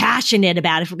get passionate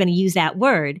about, if we're going to use that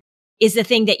word, is the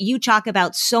thing that you talk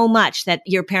about so much that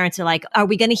your parents are like, are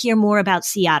we going to hear more about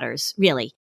sea otters?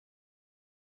 Really?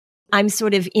 I'm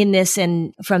sort of in this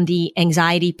and from the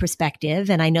anxiety perspective,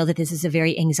 and I know that this is a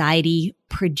very anxiety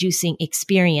producing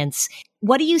experience.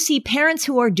 What do you see parents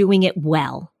who are doing it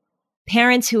well?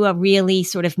 Parents who are really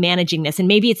sort of managing this, and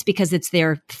maybe it's because it's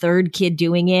their third kid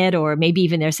doing it, or maybe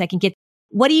even their second kid.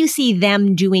 What do you see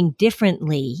them doing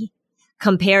differently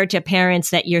compared to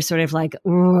parents that you're sort of like,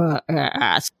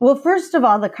 well, first of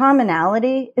all, the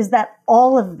commonality is that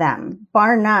all of them,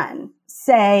 bar none,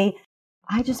 say,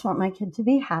 I just want my kid to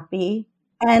be happy,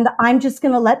 and I'm just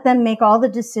going to let them make all the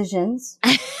decisions.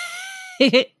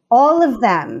 All of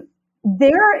them.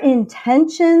 Their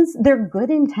intentions, their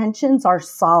good intentions are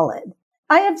solid.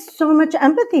 I have so much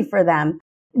empathy for them.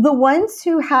 The ones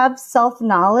who have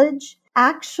self-knowledge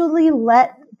actually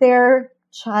let their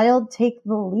child take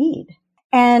the lead.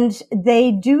 And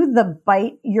they do the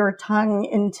bite your tongue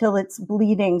until it's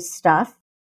bleeding stuff.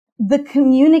 The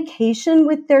communication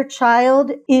with their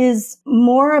child is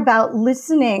more about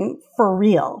listening for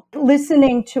real,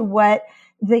 listening to what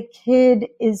the kid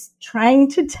is trying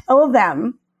to tell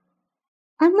them.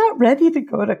 I'm not ready to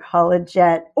go to college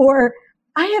yet, or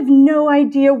I have no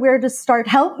idea where to start.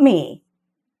 Help me.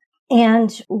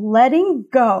 And letting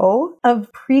go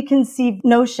of preconceived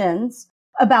notions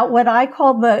about what I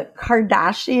call the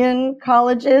Kardashian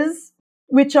colleges,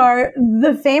 which are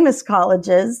the famous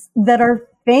colleges that are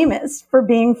famous for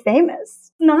being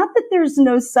famous. Not that there's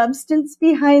no substance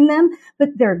behind them, but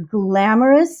they're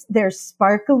glamorous, they're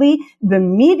sparkly, the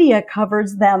media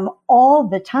covers them all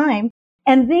the time.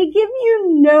 And they give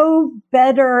you no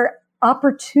better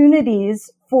opportunities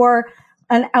for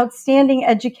an outstanding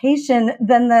education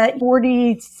than the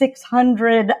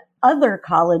 4,600 other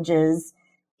colleges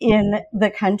in the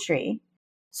country.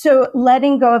 So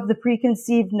letting go of the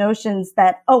preconceived notions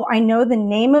that, oh, I know the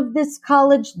name of this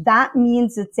college, that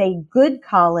means it's a good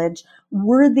college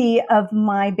worthy of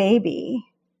my baby.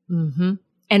 Mm-hmm.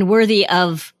 And worthy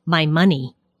of my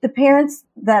money. The parents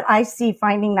that I see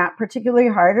finding that particularly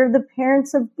hard are the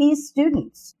parents of these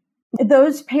students.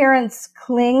 Those parents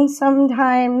cling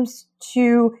sometimes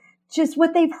to just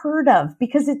what they've heard of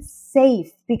because it's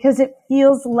safe, because it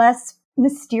feels less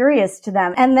mysterious to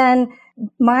them. And then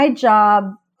my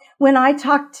job, when I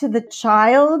talk to the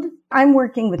child, I'm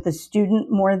working with the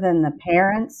student more than the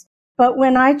parents. But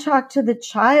when I talk to the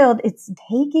child, it's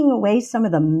taking away some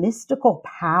of the mystical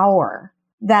power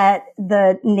that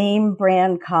the name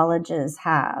brand colleges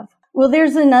have. Well,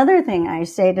 there's another thing I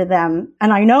say to them,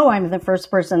 and I know I'm the first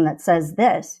person that says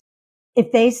this.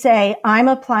 If they say, I'm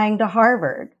applying to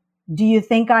Harvard, do you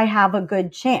think I have a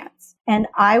good chance? And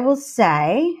I will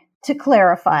say, to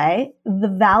clarify, the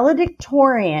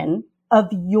valedictorian of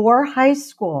your high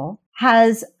school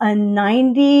has a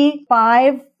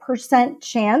 95%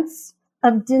 chance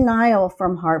of denial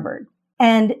from Harvard.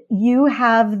 And you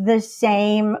have the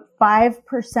same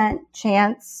 5%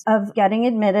 chance of getting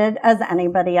admitted as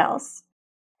anybody else.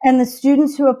 And the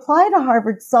students who apply to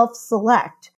Harvard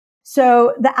self-select.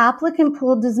 So the applicant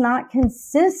pool does not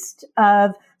consist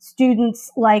of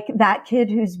students like that kid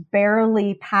who's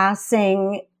barely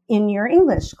passing in your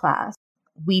English class.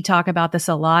 We talk about this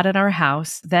a lot in our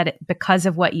house, that because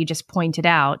of what you just pointed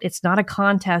out, it's not a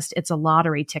contest, it's a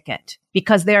lottery ticket.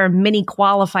 Because there are many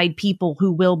qualified people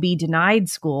who will be denied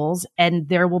schools, and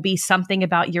there will be something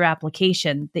about your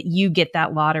application that you get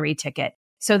that lottery ticket.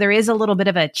 So there is a little bit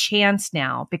of a chance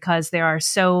now because there are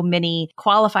so many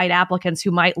qualified applicants who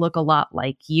might look a lot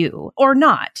like you or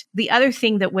not. The other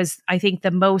thing that was, I think, the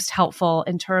most helpful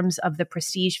in terms of the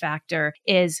prestige factor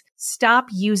is stop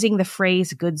using the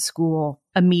phrase good school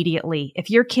immediately.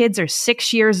 If your kids are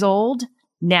 6 years old,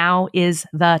 now is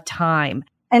the time.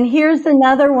 And here's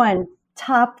another one,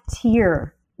 top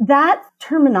tier. That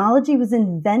terminology was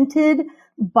invented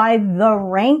by the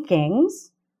rankings.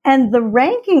 And the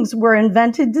rankings were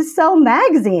invented to sell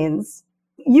magazines.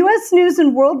 U.S. News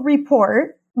and World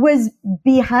Report was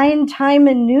behind Time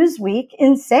and Newsweek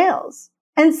in sales.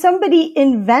 And somebody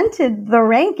invented the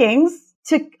rankings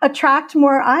to attract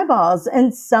more eyeballs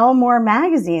and sell more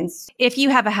magazines. If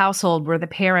you have a household where the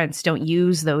parents don't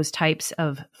use those types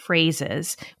of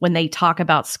phrases when they talk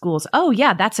about schools, oh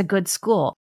yeah, that's a good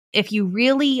school. If you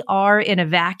really are in a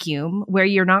vacuum where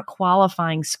you're not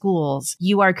qualifying schools,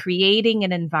 you are creating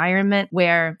an environment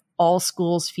where all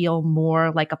schools feel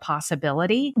more like a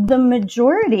possibility. The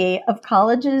majority of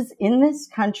colleges in this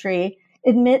country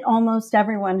admit almost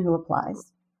everyone who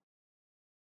applies.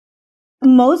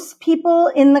 Most people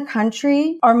in the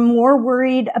country are more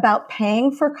worried about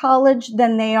paying for college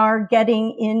than they are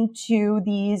getting into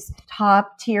these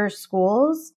top tier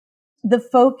schools. The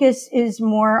focus is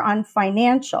more on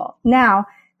financial. Now,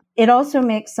 it also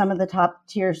makes some of the top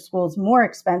tier schools more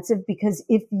expensive because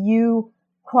if you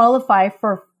qualify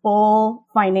for full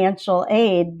financial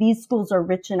aid, these schools are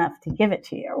rich enough to give it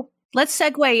to you. Let's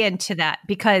segue into that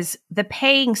because the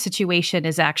paying situation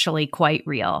is actually quite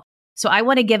real. So I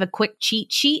want to give a quick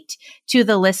cheat sheet to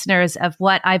the listeners of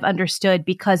what I've understood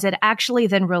because it actually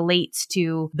then relates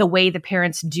to the way the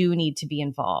parents do need to be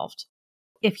involved.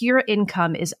 If your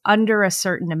income is under a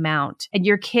certain amount and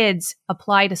your kids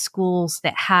apply to schools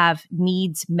that have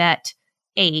needs met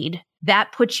aid,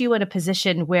 that puts you in a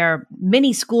position where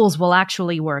many schools will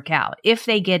actually work out. If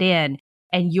they get in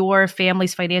and your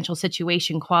family's financial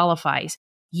situation qualifies,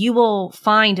 you will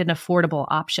find an affordable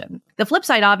option. The flip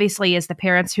side, obviously, is the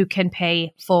parents who can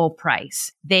pay full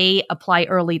price. They apply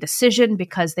early decision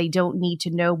because they don't need to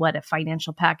know what a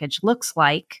financial package looks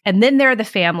like. And then there are the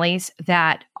families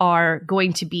that are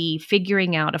going to be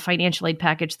figuring out a financial aid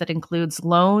package that includes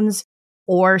loans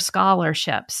or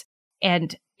scholarships.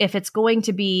 And if it's going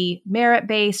to be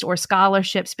merit-based or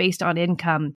scholarships based on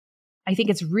income, I think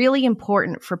it's really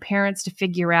important for parents to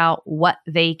figure out what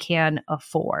they can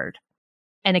afford.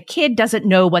 And a kid doesn't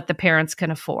know what the parents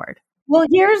can afford. Well,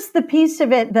 here's the piece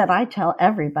of it that I tell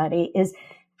everybody is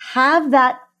have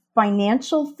that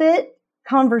financial fit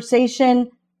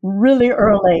conversation really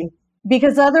early,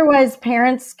 because otherwise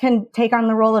parents can take on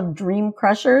the role of dream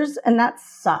crushers, and that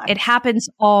sucks. It happens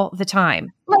all the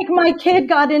time. Like my kid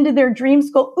got into their dream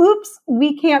school. Oops,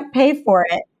 we can't pay for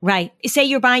it. Right. Say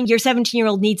you're buying your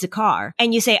 17-year-old needs a car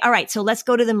and you say, all right, so let's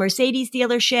go to the Mercedes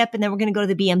dealership and then we're going to go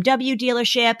to the BMW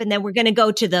dealership and then we're going to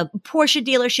go to the Porsche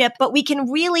dealership, but we can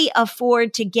really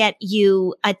afford to get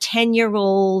you a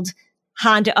 10-year-old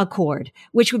Honda Accord,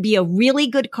 which would be a really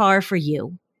good car for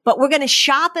you. But we're going to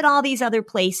shop at all these other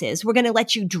places. We're going to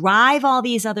let you drive all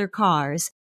these other cars.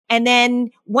 And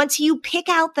then once you pick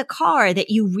out the car that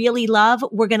you really love,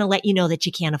 we're going to let you know that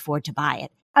you can't afford to buy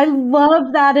it. I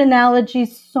love that analogy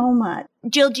so much.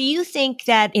 Jill, do you think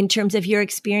that in terms of your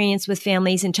experience with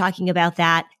families and talking about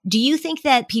that, do you think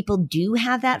that people do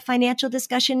have that financial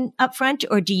discussion up front?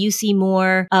 Or do you see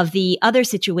more of the other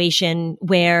situation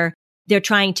where they're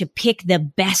trying to pick the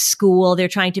best school, they're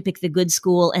trying to pick the good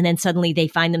school, and then suddenly they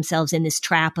find themselves in this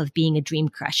trap of being a dream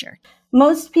crusher?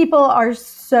 Most people are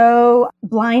so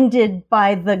blinded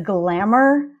by the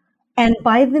glamour and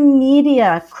by the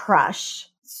media crush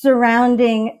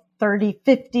surrounding 30,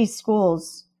 50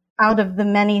 schools out of the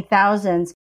many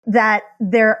thousands that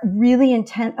they're really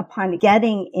intent upon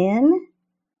getting in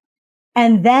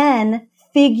and then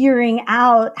figuring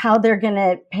out how they're going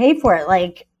to pay for it.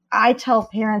 Like I tell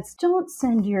parents, don't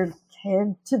send your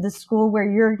kid to the school where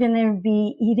you're going to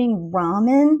be eating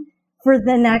ramen for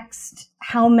the next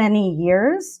how many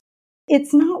years.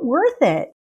 It's not worth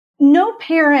it. No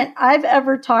parent I've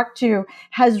ever talked to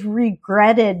has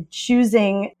regretted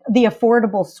choosing the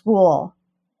affordable school.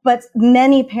 But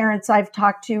many parents I've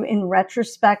talked to in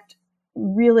retrospect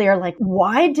really are like,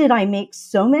 why did I make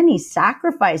so many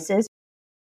sacrifices?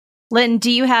 Lynn,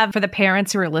 do you have, for the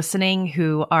parents who are listening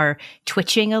who are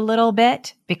twitching a little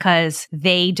bit because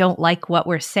they don't like what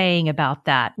we're saying about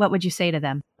that, what would you say to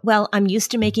them? Well, I'm used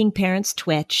to making parents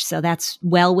twitch, so that's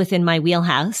well within my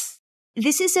wheelhouse.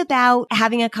 This is about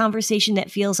having a conversation that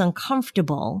feels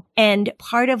uncomfortable. And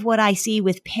part of what I see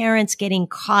with parents getting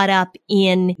caught up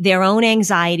in their own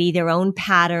anxiety, their own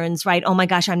patterns, right? Oh my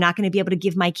gosh, I'm not going to be able to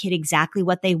give my kid exactly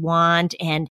what they want.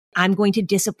 And I'm going to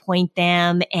disappoint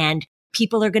them. And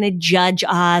people are going to judge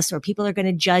us or people are going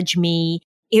to judge me.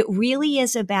 It really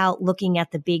is about looking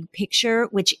at the big picture,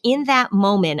 which in that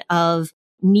moment of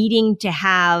needing to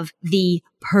have the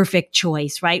perfect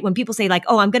choice, right? When people say like,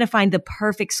 oh, I'm going to find the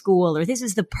perfect school or this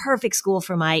is the perfect school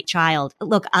for my child.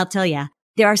 Look, I'll tell you,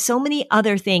 there are so many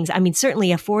other things. I mean, certainly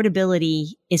affordability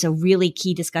is a really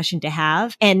key discussion to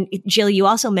have. And Jill, you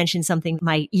also mentioned something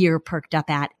my ear perked up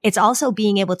at. It's also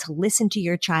being able to listen to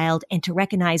your child and to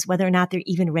recognize whether or not they're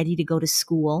even ready to go to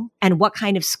school and what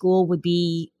kind of school would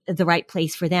be the right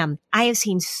place for them. I have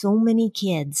seen so many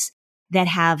kids that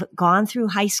have gone through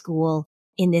high school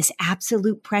in this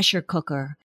absolute pressure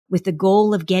cooker with the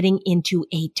goal of getting into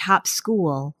a top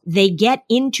school. They get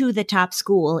into the top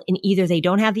school and either they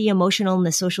don't have the emotional and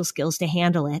the social skills to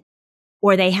handle it,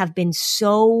 or they have been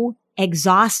so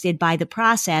exhausted by the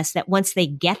process that once they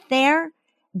get there,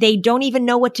 they don't even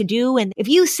know what to do. And if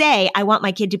you say, I want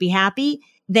my kid to be happy,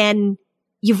 then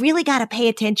you've really got to pay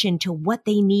attention to what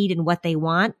they need and what they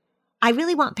want. I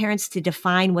really want parents to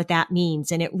define what that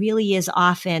means. And it really is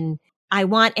often, I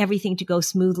want everything to go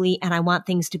smoothly and I want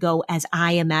things to go as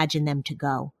I imagine them to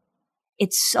go.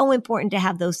 It's so important to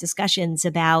have those discussions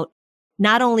about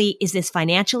not only is this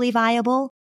financially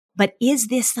viable, but is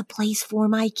this the place for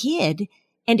my kid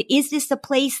And is this the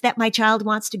place that my child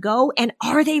wants to go? And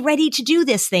are they ready to do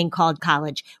this thing called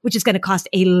college, which is going to cost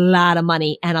a lot of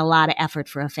money and a lot of effort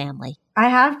for a family? I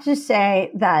have to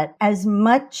say that as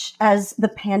much as the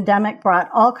pandemic brought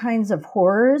all kinds of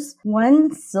horrors,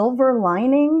 one silver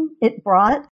lining it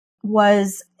brought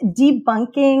was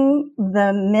debunking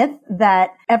the myth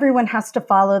that everyone has to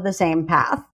follow the same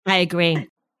path. I agree.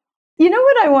 You know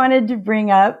what I wanted to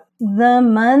bring up? The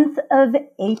month of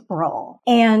April.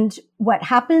 And what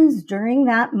happens during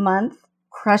that month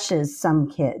crushes some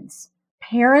kids.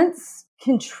 Parents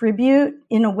contribute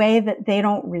in a way that they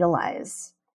don't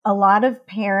realize. A lot of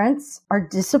parents are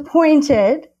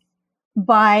disappointed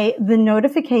by the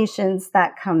notifications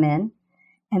that come in,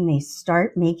 and they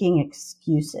start making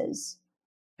excuses.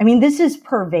 I mean, this is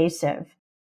pervasive.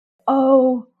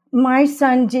 Oh, my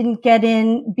son didn't get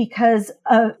in because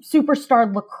a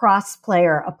superstar lacrosse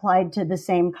player applied to the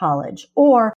same college.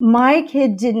 Or my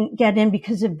kid didn't get in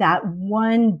because of that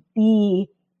 1B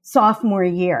sophomore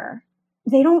year.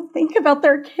 They don't think about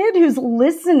their kid who's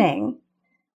listening.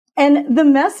 And the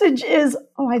message is,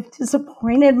 oh, I've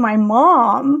disappointed my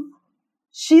mom.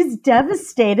 She's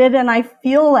devastated and I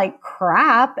feel like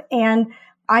crap. And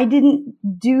I didn't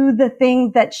do the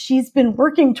thing that she's been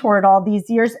working toward all these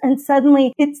years. And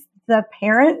suddenly it's the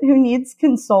parent who needs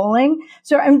consoling.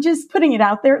 So I'm just putting it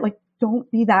out there. Like, don't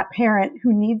be that parent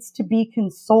who needs to be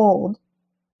consoled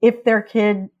if their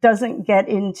kid doesn't get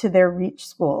into their reach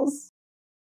schools.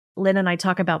 Lynn and I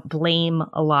talk about blame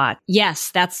a lot.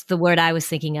 Yes, that's the word I was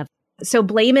thinking of. So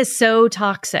blame is so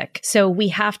toxic. So we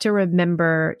have to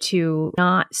remember to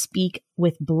not speak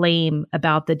with blame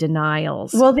about the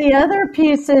denials. Well, the other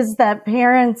piece is that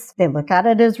parents, they look at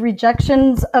it as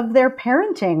rejections of their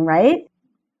parenting, right?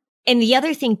 And the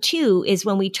other thing too is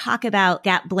when we talk about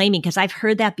that blaming, because I've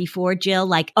heard that before, Jill,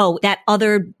 like, oh, that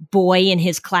other boy in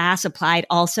his class applied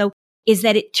also, is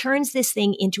that it turns this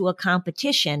thing into a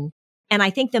competition. And I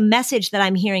think the message that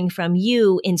I'm hearing from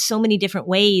you in so many different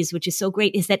ways, which is so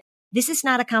great, is that this is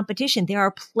not a competition. There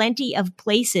are plenty of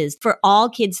places for all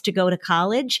kids to go to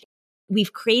college.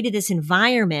 We've created this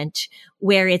environment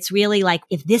where it's really like,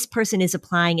 if this person is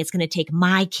applying, it's going to take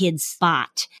my kid's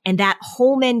spot. And that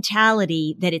whole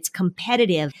mentality that it's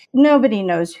competitive. Nobody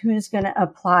knows who's going to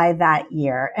apply that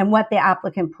year and what the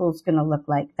applicant pool is going to look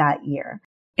like that year.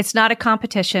 It's not a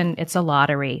competition. It's a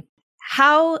lottery.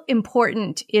 How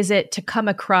important is it to come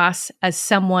across as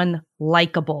someone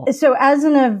likable? So as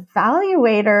an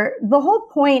evaluator, the whole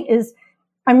point is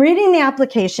I'm reading the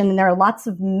application and there are lots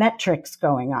of metrics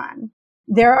going on.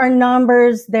 There are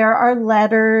numbers, there are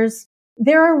letters,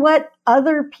 there are what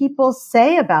other people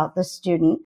say about the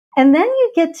student. And then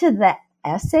you get to the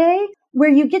essay where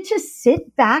you get to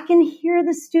sit back and hear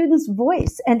the student's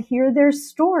voice and hear their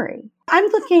story. I'm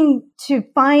looking to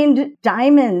find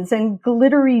diamonds and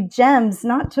glittery gems,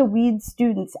 not to weed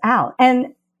students out. And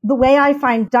the way I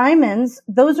find diamonds,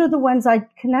 those are the ones I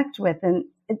connect with. And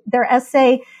their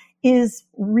essay is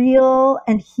real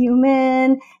and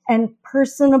human and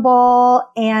personable.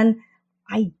 And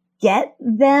I get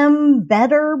them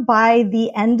better by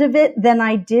the end of it than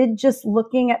I did just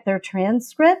looking at their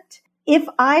transcript. If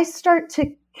I start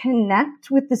to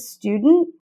connect with the student,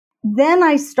 then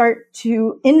I start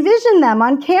to envision them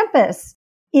on campus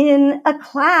in a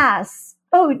class.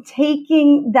 Oh,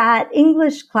 taking that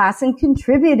English class and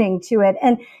contributing to it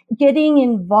and getting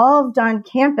involved on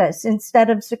campus instead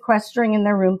of sequestering in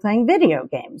their room playing video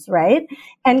games, right?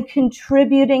 And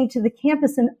contributing to the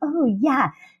campus. And oh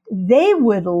yeah, they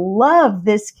would love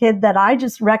this kid that I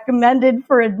just recommended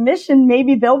for admission.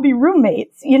 Maybe they'll be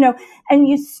roommates, and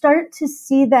you start to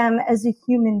see them as a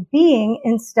human being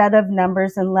instead of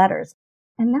numbers and letters.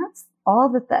 And that's all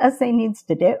that the essay needs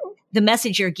to do. The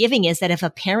message you're giving is that if a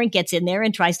parent gets in there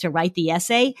and tries to write the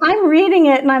essay, I'm reading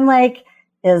it and I'm like,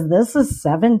 is this a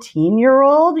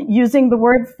 17-year-old using the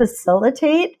word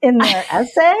facilitate in their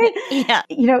essay? Yeah.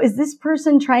 Is this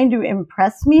person trying to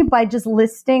impress me by just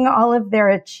listing all of their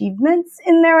achievements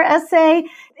in their essay?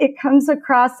 It comes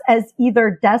across as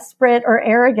either desperate or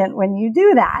arrogant when you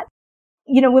do that.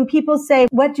 When people say,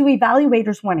 what do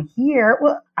evaluators want to hear?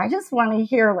 Well, I just want to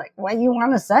hear what you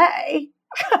want to say.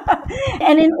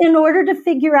 And in order to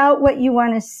figure out what you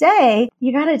want to say,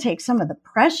 you got to take some of the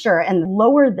pressure and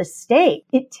lower the stake.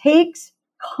 It takes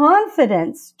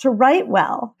confidence to write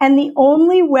well. And the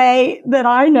only way that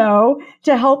I know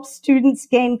to help students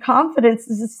gain confidence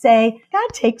is to say,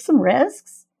 got to take some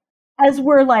risks. As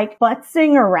we're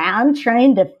butzing around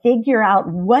trying to figure out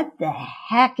what the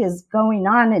heck is going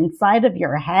on inside of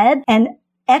your head. And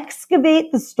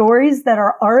excavate the stories that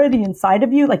are already inside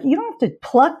of you. Like, you don't have to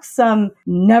pluck some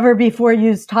never before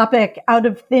used topic out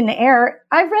of thin air.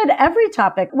 I've read every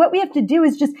topic. What we have to do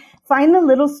is just find the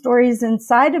little stories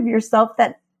inside of yourself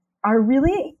that are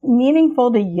really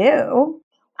meaningful to you.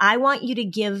 I want you to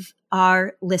give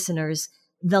our listeners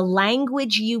the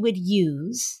language you would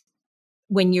use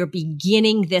when you're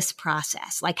beginning this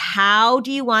process. Like, how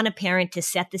do you want a parent to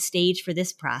set the stage for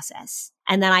this process?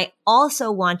 And then I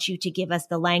also want you to give us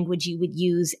the language you would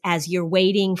use as you're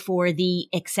waiting for the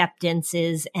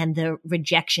acceptances and the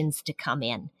rejections to come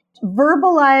in.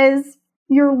 Verbalize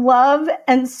your love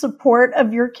and support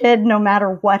of your kid no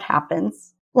matter what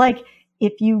happens. Like,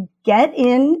 if you get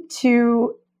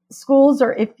into schools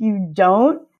or if you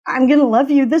don't, I'm going to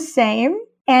love you the same.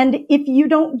 And if you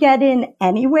don't get in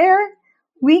anywhere,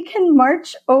 we can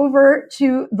march over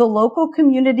to the local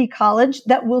community college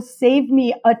that will save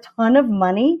me a ton of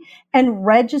money and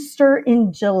register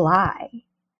in July.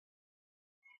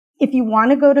 If you want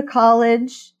to go to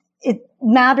college, it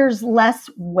matters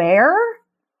less where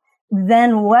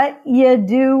than what you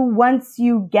do once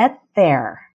you get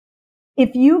there.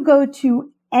 If you go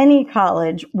to any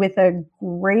college with a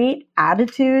great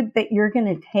attitude that you're going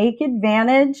to take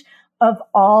advantage of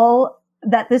all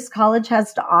that this college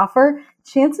has to offer,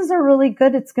 chances are really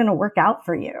good it's going to work out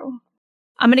for you.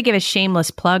 I'm going to give a shameless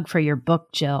plug for your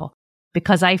book, Jill,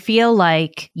 because I feel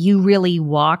like you really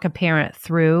walk a parent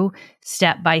through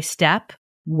step by step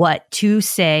what to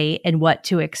say and what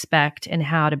to expect and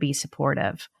how to be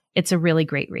supportive. It's a really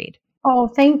great read. Oh,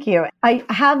 thank you. I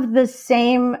have the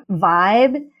same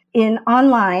vibe in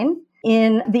online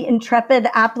in the Intrepid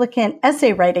Applicant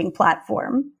Essay Writing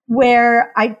platform,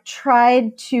 where I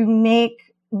tried to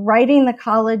make writing the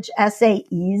college essay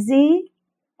easy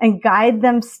and guide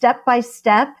them step by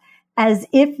step as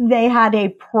if they had a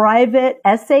private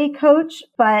essay coach,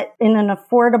 but in an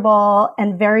affordable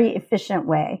and very efficient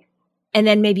way. And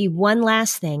then maybe one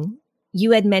last thing.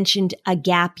 You had mentioned a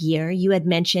gap year. You had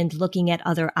mentioned looking at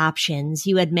other options.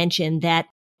 You had mentioned that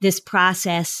this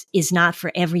process is not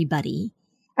for everybody.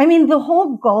 I mean, the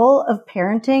whole goal of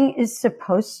parenting is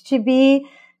supposed to be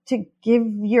to give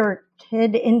your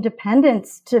kid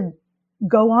independence to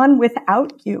go on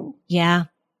without you. Yeah,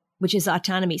 which is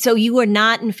autonomy. So you are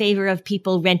not in favor of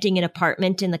people renting an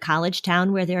apartment in the college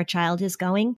town where their child is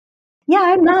going? Yeah,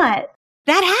 I'm not.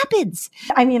 That happens.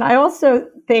 I mean, I also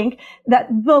think that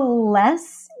the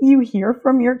less you hear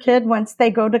from your kid once they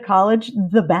go to college,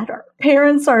 the better.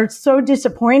 Parents are so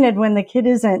disappointed when the kid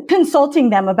isn't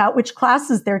consulting them about which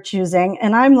classes they're choosing.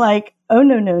 And I'm like, oh,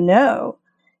 no.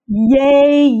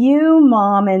 Yay, you,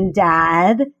 mom and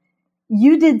dad.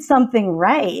 You did something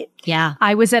right. Yeah.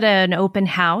 I was at an open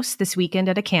house this weekend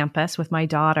at a campus with my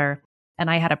daughter, and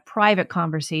I had a private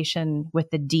conversation with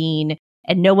the dean,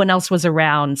 and no one else was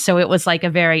around. So it was like a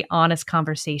very honest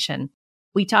conversation.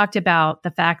 We talked about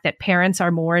the fact that parents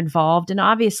are more involved. And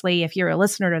obviously, if you're a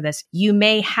listener to this, you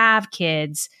may have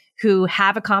kids who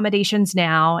have accommodations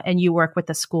now and you work with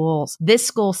the schools. This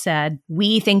school said,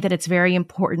 we think that it's very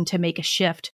important to make a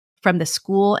shift from the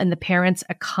school and the parents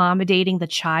accommodating the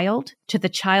child to the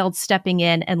child stepping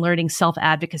in and learning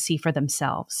self-advocacy for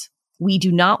themselves. We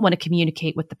do not want to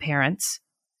communicate with the parents.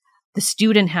 The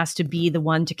student has to be the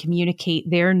one to communicate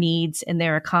their needs and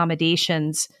their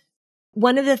accommodations.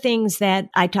 One of the things that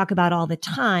I talk about all the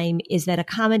time is that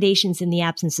accommodations in the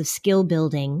absence of skill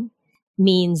building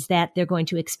means that they're going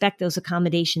to expect those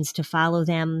accommodations to follow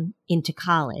them into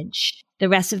college the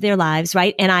rest of their lives,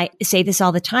 right? And I say this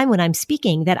all the time when I'm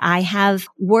speaking, that I have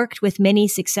worked with many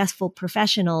successful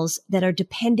professionals that are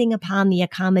depending upon the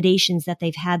accommodations that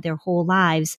they've had their whole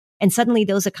lives. And suddenly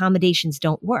those accommodations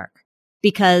don't work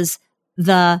because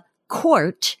the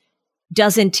court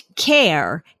doesn't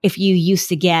care if you used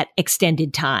to get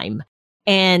extended time.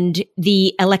 And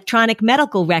the electronic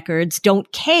medical records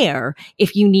don't care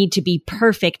if you need to be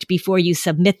perfect before you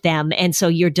submit them. And so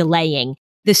you're delaying.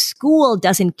 The school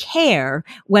doesn't care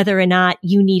whether or not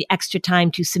you need extra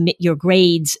time to submit your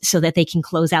grades so that they can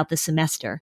close out the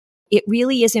semester. It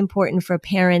really is important for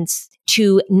parents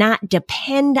to not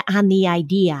depend on the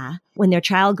idea when their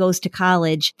child goes to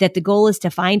college that the goal is to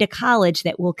find a college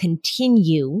that will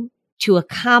continue to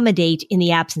accommodate in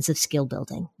the absence of skill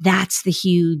building. That's the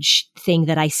huge thing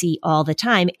that I see all the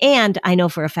time. And I know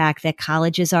for a fact that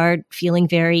colleges are feeling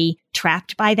very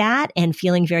trapped by that and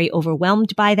feeling very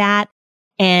overwhelmed by that.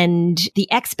 And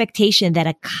the expectation that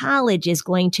a college is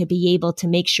going to be able to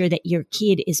make sure that your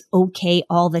kid is okay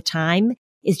all the time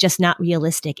is just not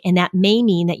realistic. And that may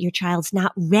mean that your child's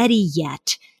not ready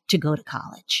yet to go to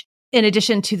college. In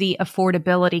addition to the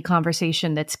affordability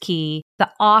conversation that's key, the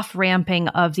off-ramping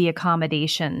of the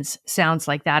accommodations sounds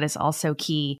like that is also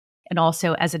key, and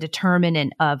also as a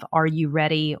determinant of, are you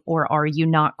ready or are you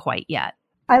not quite yet?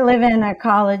 I live in a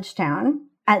college town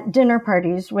at dinner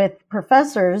parties with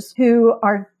professors who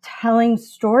are telling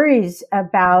stories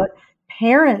about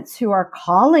parents who are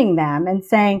calling them and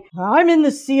saying, I'm in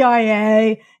the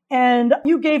CIA and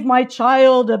you gave my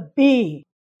child a B.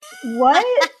 What?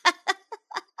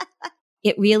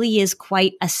 It really is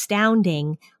quite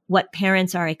astounding what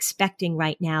parents are expecting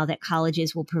right now that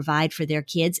colleges will provide for their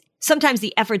kids. Sometimes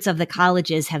the efforts of the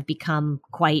colleges have become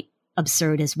quite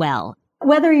absurd as well.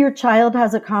 Whether your child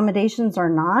has accommodations or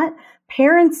not,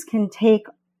 parents can take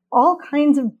all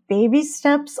kinds of baby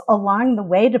steps along the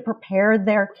way to prepare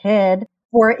their kid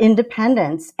for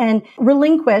independence and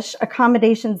relinquish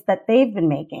accommodations that they've been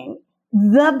making.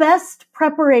 The best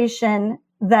preparation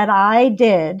that I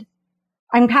did,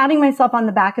 I'm patting myself on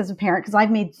the back as a parent because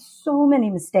I've made so many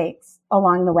mistakes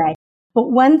along the way.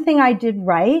 But one thing I did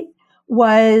right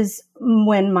was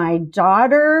when my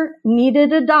daughter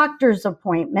needed a doctor's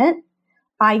appointment,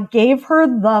 I gave her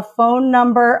the phone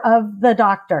number of the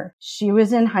doctor. She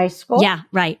was in high school. Yeah,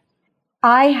 right.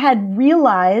 I had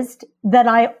realized that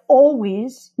I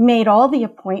always made all the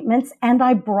appointments and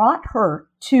I brought her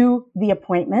to the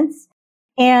appointments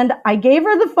and I gave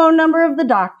her the phone number of the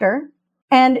doctor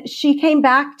and she came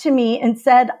back to me and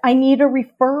said, I need a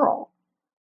referral.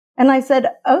 And I said,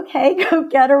 okay, go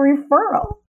get a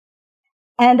referral.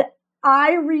 And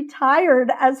I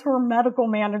retired as her medical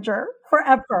manager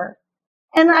forever.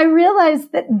 And I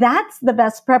realized that that's the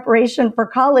best preparation for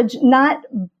college, not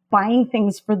buying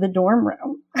things for the dorm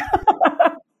room.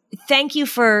 Thank you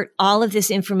for all of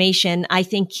this information. I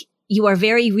think you are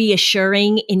very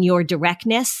reassuring in your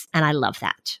directness, and I love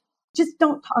that. Just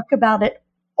don't talk about it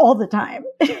all the time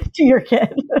to your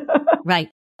kid. Right.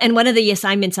 And one of the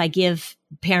assignments I give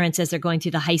parents as they're going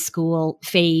through the high school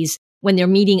phase, when they're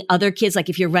meeting other kids, like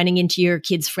if you're running into your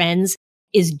kids' friends,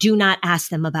 is do not ask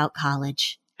them about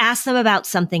college. Ask them about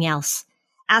something else.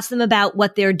 Ask them about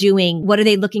what they're doing. What are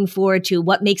they looking forward to?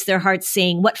 What makes their hearts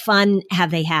sing? What fun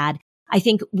have they had? I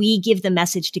think we give the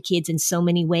message to kids in so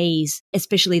many ways,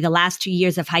 especially the last 2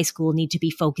 years of high school need to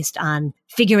be focused on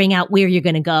figuring out where you're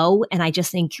going to go. And I just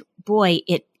think, boy,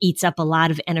 it eats up a lot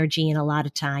of energy and a lot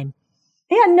of time.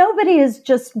 Yeah, nobody is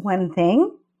just one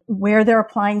thing. Where they're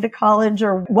applying to college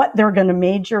or what they're going to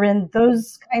major in,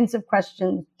 those kinds of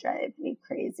questions drive me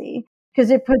crazy because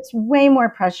it puts way more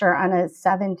pressure on a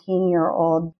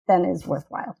 17-year-old than is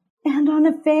worthwhile. And on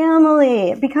a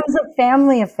family, it becomes a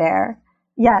family affair.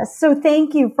 Yes. So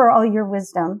thank you for all your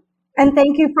wisdom. And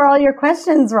thank you for all your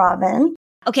questions, Robin.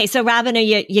 Okay. So Robin,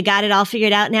 you got it all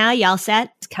figured out now? You all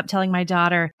set? Kept telling my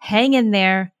daughter, hang in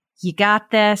there. You got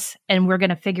this. And we're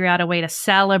going to figure out a way to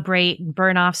celebrate and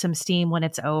burn off some steam when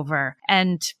it's over.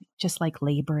 And just like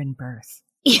labor and birth.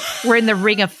 We're in the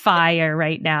ring of fire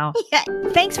right now. Yeah.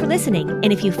 Thanks for listening.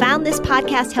 And if you found this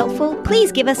podcast helpful,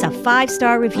 please give us a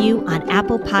 5-star review on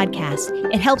Apple Podcasts.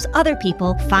 It helps other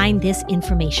people find this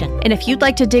information. And if you'd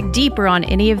like to dig deeper on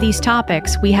any of these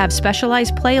topics, we have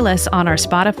specialized playlists on our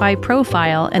Spotify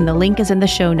profile, and the link is in the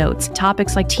show notes.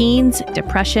 Topics like teens,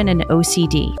 depression, and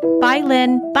OCD. Bye,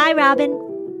 Lynn. Bye, Robin.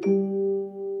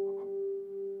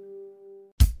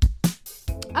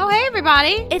 Oh, hey,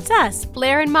 everybody. It's us,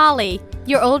 Blair and Molly,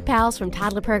 your old pals from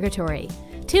Toddler Purgatory.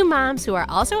 Two moms who are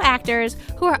also actors,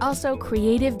 who are also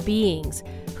creative beings,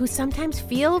 who sometimes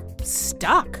feel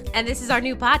stuck. And this is our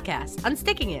new podcast,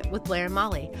 Unsticking It with Blair and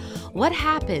Molly. What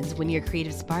happens when your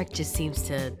creative spark just seems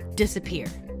to disappear?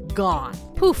 Gone.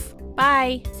 Poof.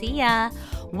 Bye. See ya.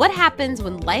 What happens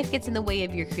when life gets in the way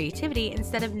of your creativity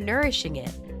instead of nourishing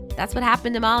it? That's what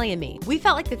happened to Molly and me. We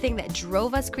felt like the thing that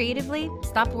drove us creatively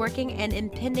stopped working and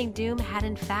impending doom had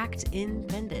in fact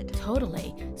impended.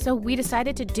 Totally. So we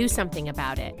decided to do something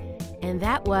about it. And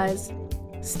that was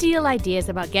steal ideas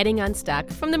about getting unstuck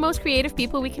from the most creative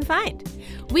people we can find.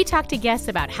 We talk to guests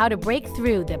about how to break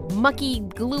through the mucky,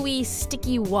 gluey,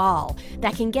 sticky wall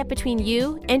that can get between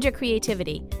you and your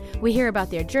creativity. We hear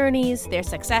about their journeys, their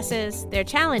successes, their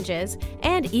challenges,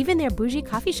 and even their bougie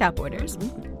coffee shop orders.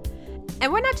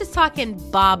 And we're not just talking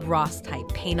Bob Ross type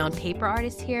paint on paper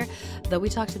artists here, though we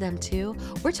talk to them too.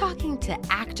 We're talking to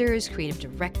actors, creative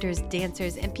directors,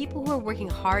 dancers, and people who are working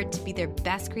hard to be their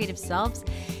best creative selves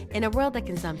in a world that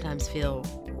can sometimes feel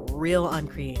real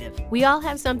uncreative. We all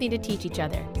have something to teach each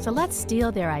other, so let's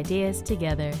steal their ideas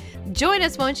together. Join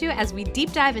us, won't you, as we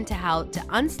deep dive into how to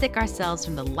unstick ourselves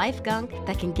from the life gunk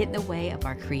that can get in the way of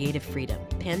our creative freedom.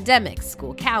 Pandemics,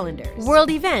 school calendars,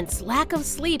 world events, lack of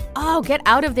sleep. Oh, get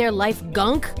out of their life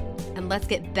gunk. And let's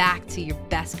get back to your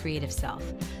best creative self.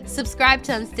 Subscribe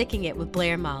to Unsticking It with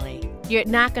Blair and Molly. You're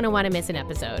not going to want to miss an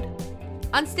episode.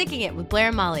 Unsticking It with Blair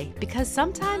and Molly, because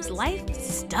sometimes life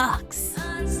sucks.